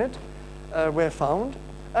you in a minute, were found.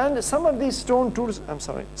 And some of these stone tools,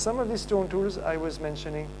 some of these stone tools I was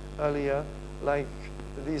mentioning earlier, like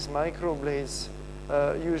these micro blades,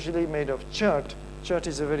 usually made of chert. Chert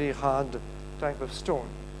is a very hard type of stone.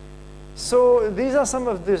 So these are some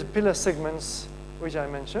of the pillar segments which I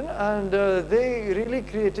mentioned, and they really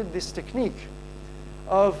created this technique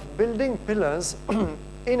of building pillars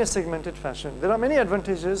in a segmented fashion. There are many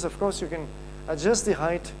advantages. Of course, you can adjust the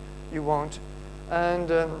height you want,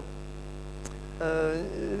 and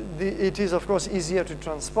it is, of course, easier to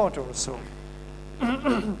transport also.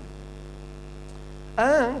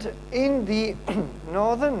 And in the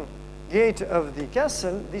northern gate of the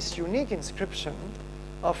castle, this unique inscription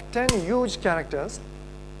of 10 huge characters,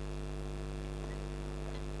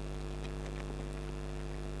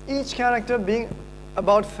 each character being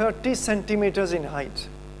about 30 centimeters in height,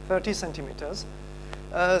 30 centimeters.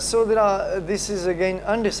 So this is again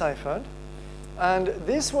undeciphered. And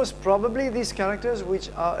this was probably these characters, which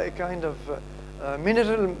are a kind of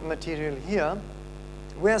mineral material here,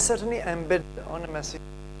 were certainly embedded on a massive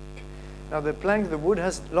plank. Now the plank, the wood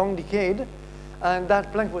has long decayed, and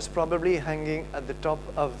that plank was probably hanging at the top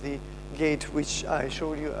of the gate, which I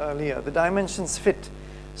showed you earlier. The dimensions fit.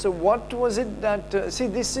 So what was it that, see,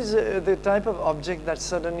 this is the type of object that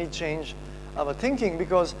suddenly changed our thinking,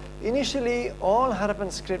 because initially all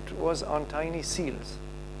Harappan script was on tiny seals.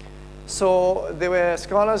 So there were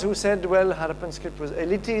scholars who said, well, Harappan script was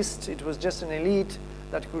elitist, it was just an elite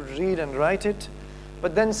that could read and write it.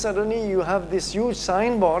 But then suddenly you have this huge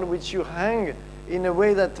signboard which you hang in a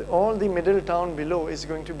way that all the middle town below is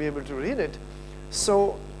going to be able to read it.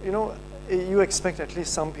 So, you expect at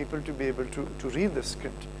least some people to be able to read the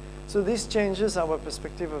script. So this changes our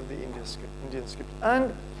perspective of the Indian script.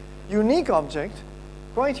 And unique object,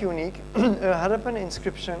 quite unique, a Harappan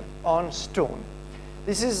inscription on stone.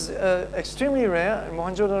 This is extremely rare.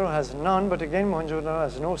 Mohenjo-daro has none, but again, Mohenjo-daro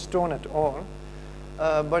has no stone at all.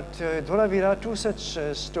 But Dholavira, 2 such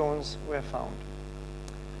stones were found.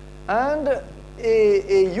 And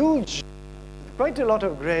a huge, quite a lot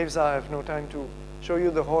of graves. I have no time to show you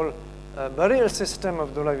the whole burial system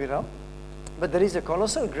of Dholavira. But there is a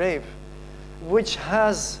colossal grave which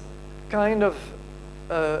has kind of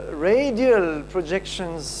radial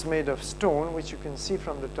projections made of stone, which you can see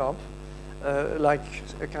from the top, like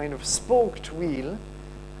a kind of spoked wheel.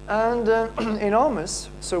 And enormous,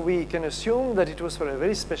 so we can assume that it was for a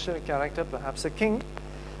very special character, perhaps a king.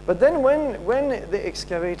 But then when they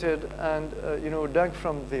excavated and dug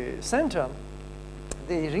from the center,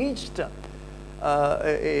 they reached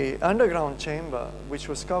a underground chamber which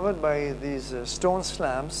was covered by these stone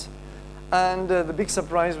slabs, and the big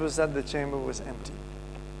surprise was that the chamber was empty.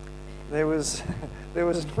 There was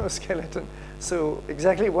no skeleton. So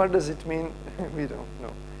exactly what does it mean? We don't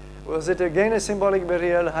know. Was it again a symbolic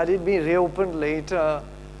burial? Had it been reopened later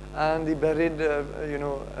and the buried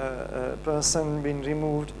person been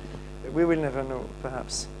removed? We will never know,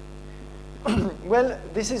 perhaps. Well,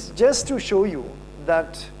 this is just to show you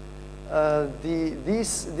that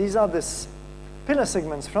these are the pillar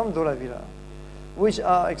segments from Dholavira, which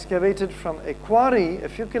are excavated from a quarry a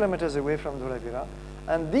few kilometers away from Dholavira.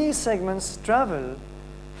 And these segments travel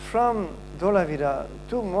from Dholavira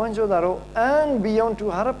to Mohenjo-daro and beyond to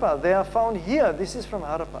Harappa. They are found here. This is from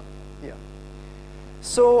Harappa here.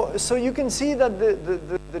 So you can see that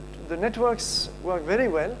the networks work very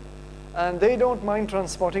well. And they don't mind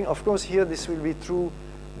transporting. Of course, here this will be through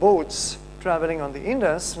boats traveling on the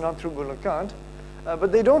Indus, not through bullock cart.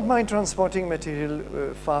 But they don't mind transporting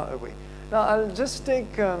material far away. Now, I'll just take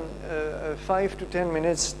 5 to 10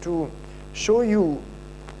 minutes to show you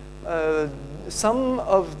some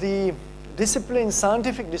of the disciplines,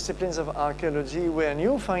 scientific disciplines of archaeology where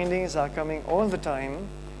new findings are coming all the time,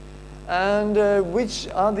 and which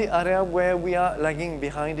are the area where we are lagging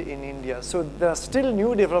behind in India. So there are still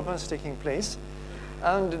new developments taking place.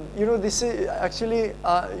 And you know, this is actually,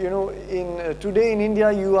 you know, today in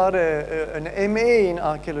India you are an MA in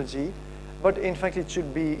archaeology, but in fact it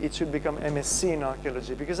should become MSc in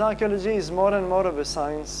archaeology, because archaeology is more and more of a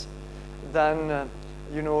science than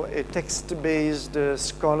you know, a text-based,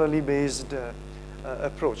 scholarly-based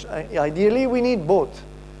approach. Ideally, we need both,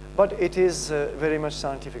 but it is very much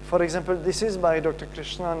scientific. For example, this is by Dr.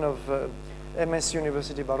 Krishnan of MS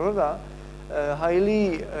University, Baroda, a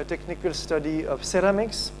highly technical study of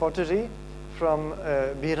ceramics, pottery from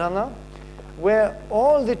Birana, where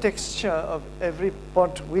all the texture of every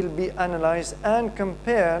pot will be analyzed and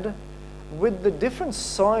compared with the different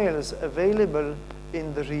soils available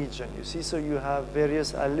in the region. You see, so you have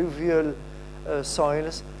various alluvial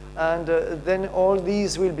soils, and then all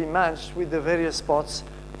these will be matched with the various pots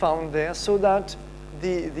found there, so that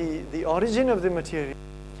the origin of the material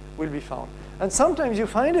will be found. And sometimes you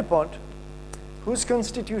find a pot whose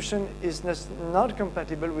constitution is not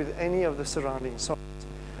compatible with any of the surrounding soils.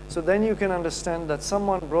 So then you can understand that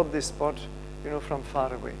someone brought this pot, you know, from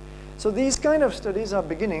far away. So these kind of studies are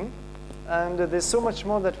beginning, and there's so much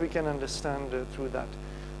more that we can understand through that.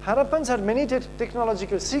 Harappans had many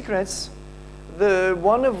technological secrets, the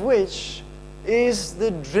one of which is the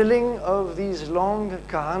drilling of these long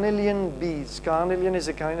carnelian beads. Carnelian is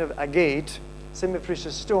a kind of agate,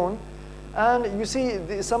 semi-precious stone, and you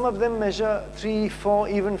see some of them measure 3, 4,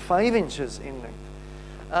 even 5 inches in length.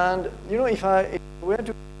 And you know, if I were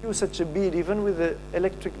to use such a bead, even with the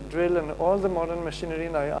electric drill and all the modern machinery,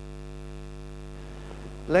 and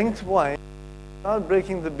lengthwise, without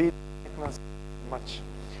breaking the bead, not much.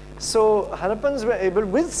 So Harappans were able,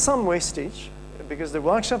 with some wastage, because the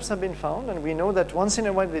workshops have been found, and we know that once in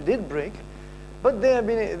a while they did break, but they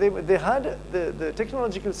had the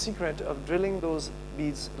technological secret of drilling those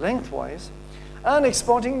beads lengthwise and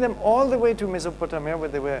exporting them all the way to Mesopotamia, where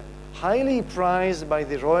they were highly prized by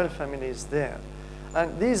the royal families there.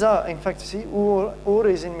 And these are, in fact, see, Ur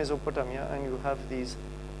is in Mesopotamia, and you have these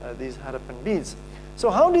Harappan beads. So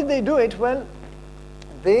how did they do it? Well,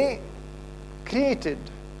 they created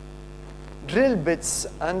drill bits,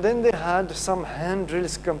 and then they had some hand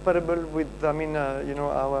drills comparable with, I mean, you know,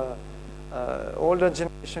 our older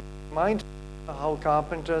generation might know how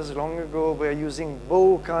carpenters long ago were using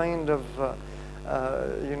bow kind of,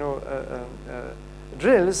 you know,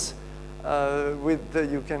 drills. With the,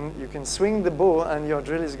 you can swing the bow and your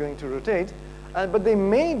drill is going to rotate. But they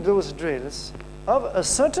made those drills of a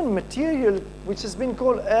certain material which has been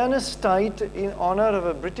called ernestite in honor of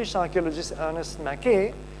a British archaeologist, Ernest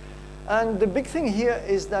Mackay. And the big thing here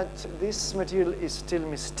is that this material is still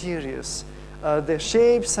mysterious. The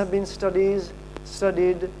shapes have been studied.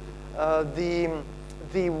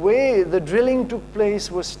 The way the drilling took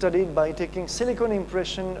place was studied by taking silicone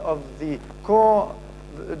impression of the core,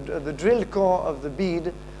 the drilled core of the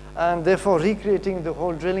bead, and therefore recreating the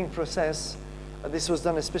whole drilling process. This was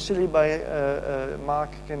done especially by Mark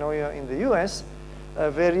Kenoya in the US.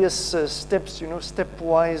 Various steps, you know,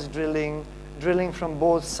 stepwise drilling from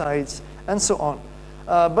both sides, and so on.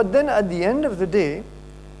 But then at the end of the day,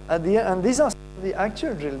 and these are the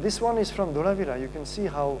actual drill. This one is from Dholavira. You can see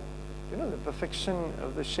how, you know, the perfection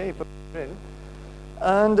of the shape of the drill.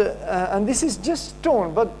 And this is just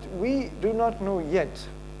stone, but we do not know yet.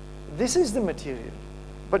 This is the material.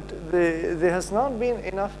 But there has not been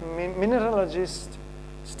enough mineralogist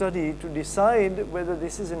study to decide whether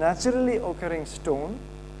this is a naturally occurring stone,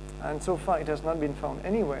 and so far it has not been found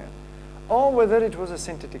anywhere, or whether it was a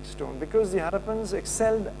synthetic stone, because the Harappans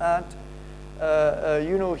excelled at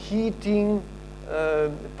you know, heating,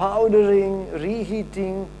 powdering,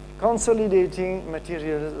 reheating, consolidating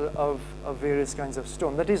materials of various kinds of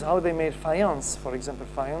stone. That is how they made faience, for example.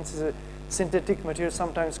 Faience is a synthetic material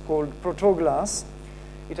sometimes called protoglass.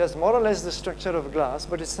 It has more or less the structure of glass,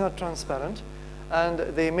 but it's not transparent. And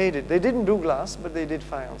they made it. They didn't do glass, but they did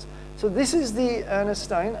faience. So this is the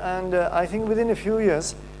ernestine, and I think within a few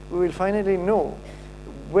years, we will finally know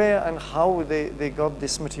where and how they got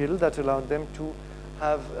this material that allowed them to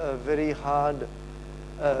have very hard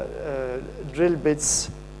drill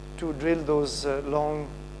bits to drill those long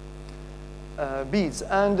beads.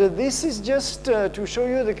 And this is just to show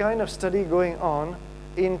you the kind of study going on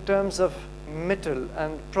in terms of metal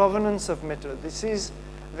and provenance of metal. This is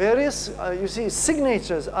various, you see,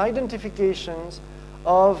 signatures, identifications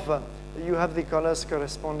of, you have the colors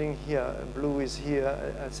corresponding here. Blue is here,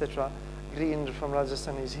 etc. Green from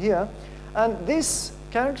Rajasthan is here. And this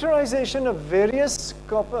characterization of various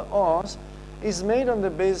copper ores is made on the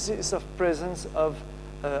basis of presence of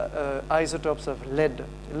isotopes of lead.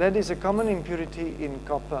 Lead is a common impurity in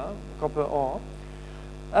copper ore.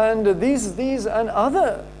 And these and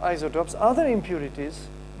other isotopes, other impurities,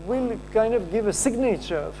 will kind of give a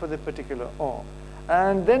signature for the particular ore.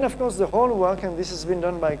 And then, of course, the whole work, and this has been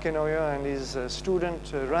done by Kenoya and his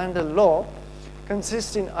student Randall Law,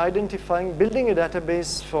 consists in identifying, building a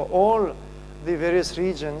database for all the various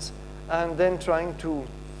regions, and then trying to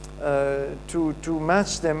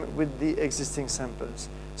match them with the existing samples.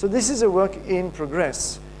 So this is a work in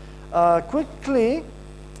progress. Quickly,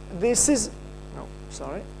 this is, no,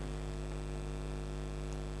 sorry.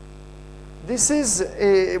 This is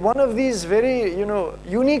one of these very,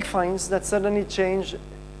 unique finds that suddenly change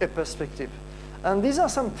a perspective. And these are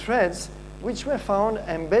some threads which were found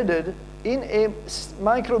embedded in a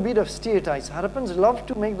microbead of steatites. Harappans love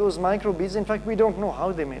to make those microbeads. In fact, we don't know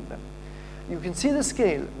how they made them. You can see the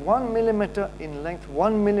scale, 1 millimeter in length,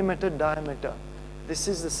 1 millimeter diameter. This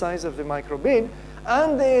is the size of the microbead,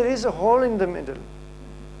 and there is a hole in the middle.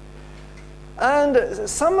 And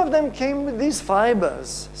some of them came with these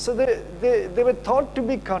fibers. So they were thought to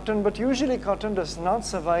be cotton, but usually cotton does not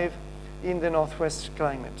survive in the northwest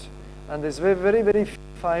climate. And there's very, very few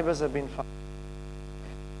fibers have been found.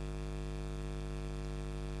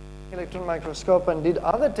 Electron microscope and did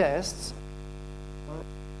other tests,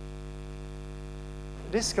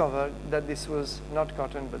 discovered that this was not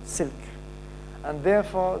cotton but silk. And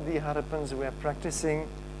therefore, the Harappans were practicing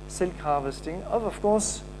silk harvesting of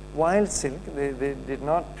course, wild silk. They did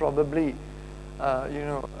not probably,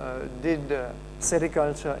 did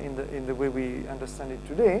sericulture in the way we understand it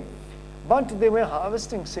today, but they were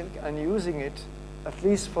harvesting silk and using it at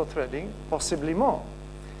least for threading, possibly more.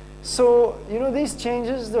 So, this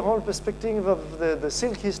changes the whole perspective of the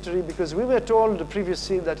silk history, because we were told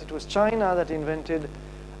previously that it was China that invented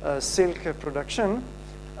silk production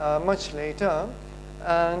much later,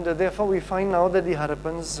 and therefore we find now that the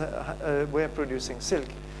Harappans were producing silk.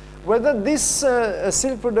 Whether this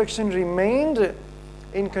silk production remained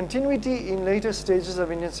in continuity in later stages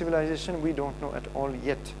of Indian civilization, we don't know at all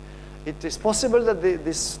yet. It is possible that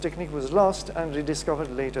this technique was lost and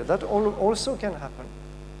rediscovered later. That also can happen.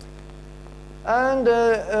 And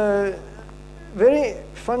very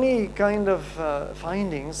funny kind of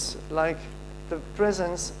findings, like the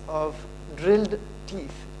presence of drilled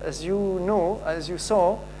teeth. As you know, as you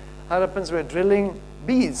saw, Harappans were drilling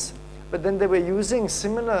beads, but then they were using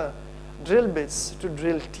similar drill bits to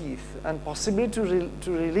drill teeth and possibly to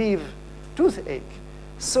relieve toothache.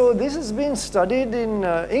 So this has been studied in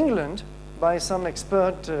England by some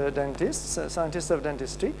expert dentists, scientists of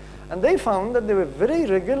dentistry, and they found that there were very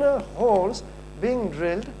regular holes being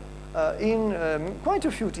drilled in quite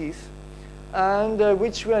a few teeth, and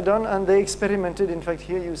which were done, and they experimented. In fact,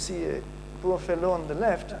 here you see a poor fellow on the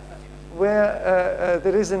left, where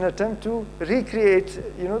there is an attempt to recreate,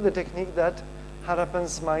 the technique that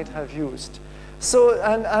Harappans might have used. So,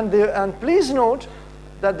 and please note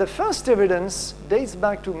that the first evidence dates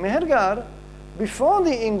back to Mehergar before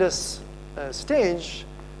the Indus stage,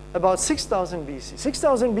 about 6000 BC.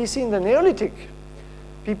 6000 BC in the Neolithic,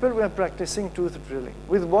 people were practicing tooth drilling.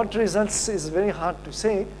 With what results is very hard to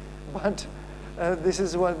say, but this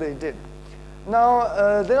is what they did.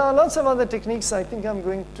 Now, there are lots of other techniques. I think I'm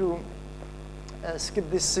going to skip.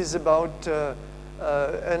 This is about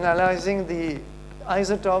analyzing the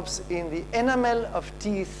isotopes in the enamel of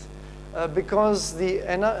teeth, because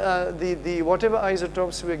the whatever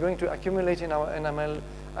isotopes we're going to accumulate in our enamel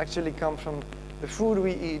actually come from the food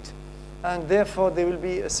we eat, and therefore there will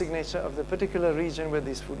be a signature of the particular region where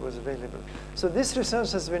this food was available. So this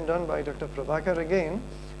research has been done by Dr. Prabhakar again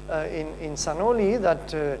in Sanoli,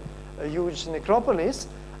 that huge necropolis,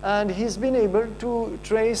 and he's been able to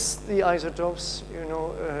trace the isotopes,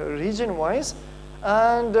 region-wise,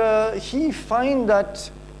 and he find that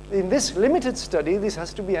in this limited study, this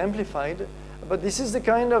has to be amplified, but this is the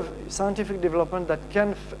kind of scientific development that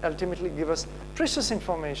can ultimately give us precious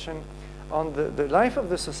information on the life of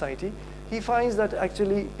the society. He finds that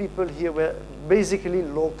actually people here were basically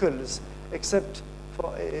locals, except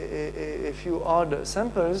for a few odd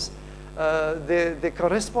samples. They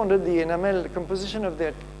corresponded, the enamel, the composition of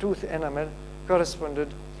their tooth enamel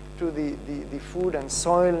corresponded to the food and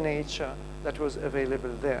soil nature that was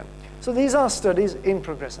available there. So these are studies in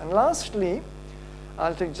progress. And lastly,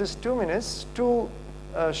 I'll take just 2 minutes to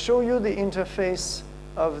show you the interface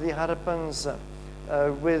of the Harappans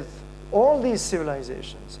with all these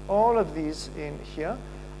civilizations, all of these in here.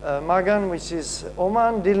 Magan, which is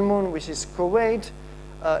Oman, Dilmun, which is Kuwait,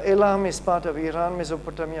 Elam is part of Iran,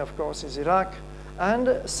 Mesopotamia, of course, is Iraq,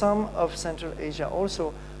 and some of Central Asia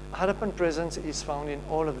also. Harappan presence is found in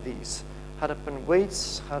all of these. Harappan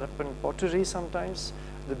weights, Harappan pottery sometimes,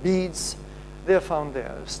 the beads, they're found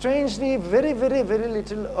there. Strangely, very, very, very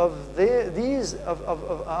little of these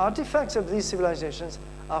artifacts of these civilizations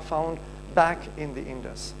are found back in the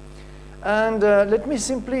Indus. And let me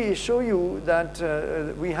simply show you that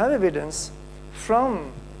we have evidence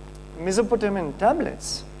from Mesopotamian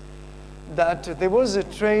tablets that there was a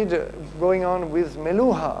trade going on with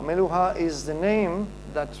Meluha. Meluha is the name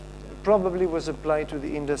that probably was applied to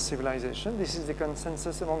the Indus civilization. This is the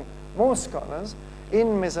consensus among most scholars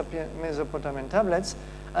in Mesopotamian tablets.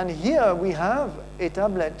 And here we have a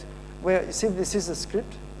tablet where, you see, this is the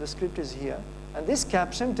script is here. And this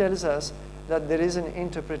caption tells us that there is an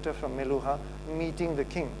interpreter from Meluha meeting the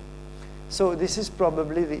king. So this is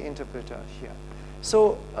probably the interpreter here.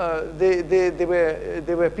 So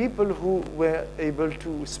they were people who were able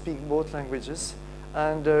to speak both languages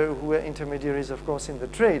and who were intermediaries, of course, in the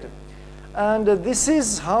trade. And this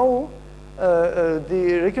is how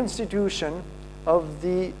the reconstitution of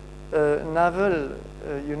the naval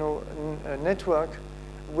network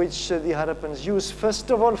which the Harappans used,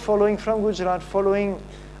 first of all following from Gujarat, following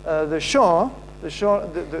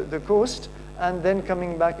the coast, and then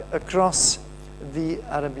coming back across the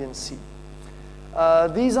Arabian Sea.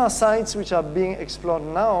 These are sites which are being explored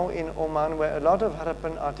now in Oman, where a lot of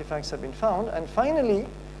Harappan artifacts have been found. And finally,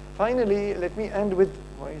 let me end with,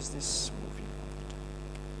 why is this moving?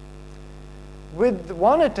 With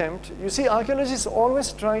one attempt. You see, archaeologists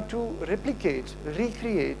always try to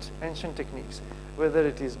recreate ancient techniques, whether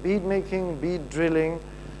it is bead making, bead drilling,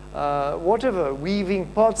 whatever, weaving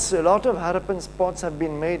pots. A lot of Harappan pots have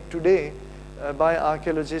been made today by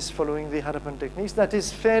archaeologists following the Harappan techniques. That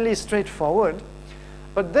is fairly straightforward.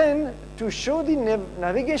 But then, to show the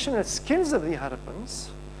navigational skills of the Harappans,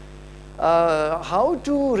 how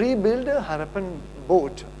to rebuild a Harappan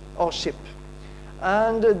boat or ship.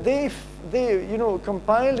 And they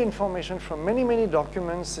compiled information from many, many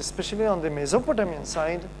documents, especially on the Mesopotamian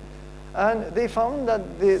side. And they found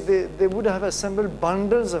that they would have assembled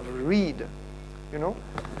bundles of reed,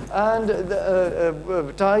 and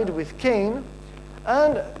tied with cane.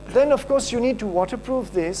 And then, of course, you need to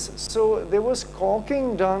waterproof this. So there was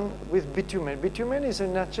caulking done with bitumen. Bitumen is a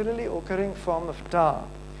naturally occurring form of tar.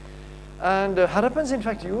 And Harappans, in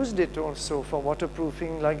fact, used it also for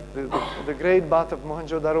waterproofing, like the Great Bath of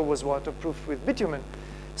Mohenjo-daro was waterproofed with bitumen.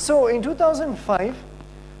 So in 2005,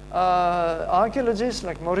 archaeologists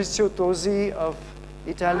like Maurizio Tosi of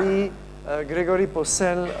Italy, Gregory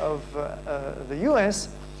Posel of the US,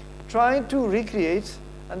 tried to recreate,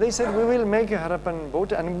 and they said, we will make a Harappan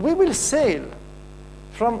boat and we will sail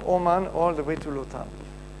from Oman all the way to Lothal.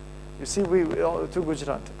 You see, to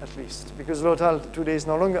Gujarat at least, because Lothal today is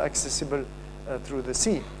no longer accessible through the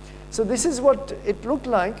sea. So this is what it looked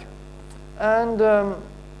like. And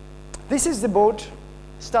this is the boat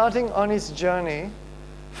starting on its journey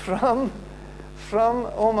from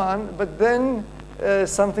Oman, but then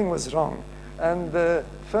something was wrong. And the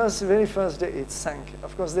very first day it sank.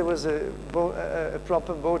 Of course, there was a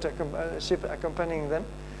proper boat, ship accompanying them.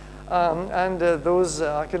 And those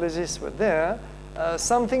archaeologists were there.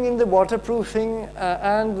 Something in the waterproofing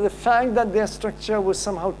and the fact that their structure was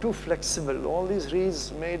somehow too flexible. All these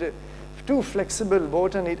reeds made a too flexible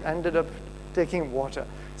boat, and it ended up taking water.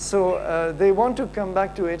 So they want to come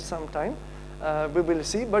back to it sometime. We will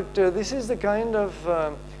see. But this is the kind of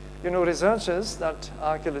researchers that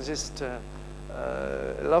archaeologists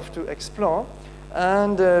love to explore.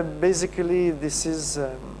 And basically, this is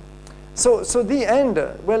so the end.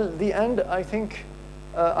 Well, the end, I think.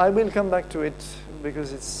 I will come back to it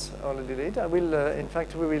because it's already late. I will, in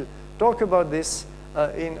fact, we will talk about this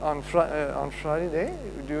on Friday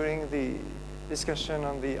during the discussion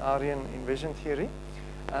on the Aryan invasion theory,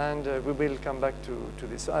 and we will come back to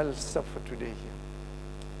this. I'll stop for today here.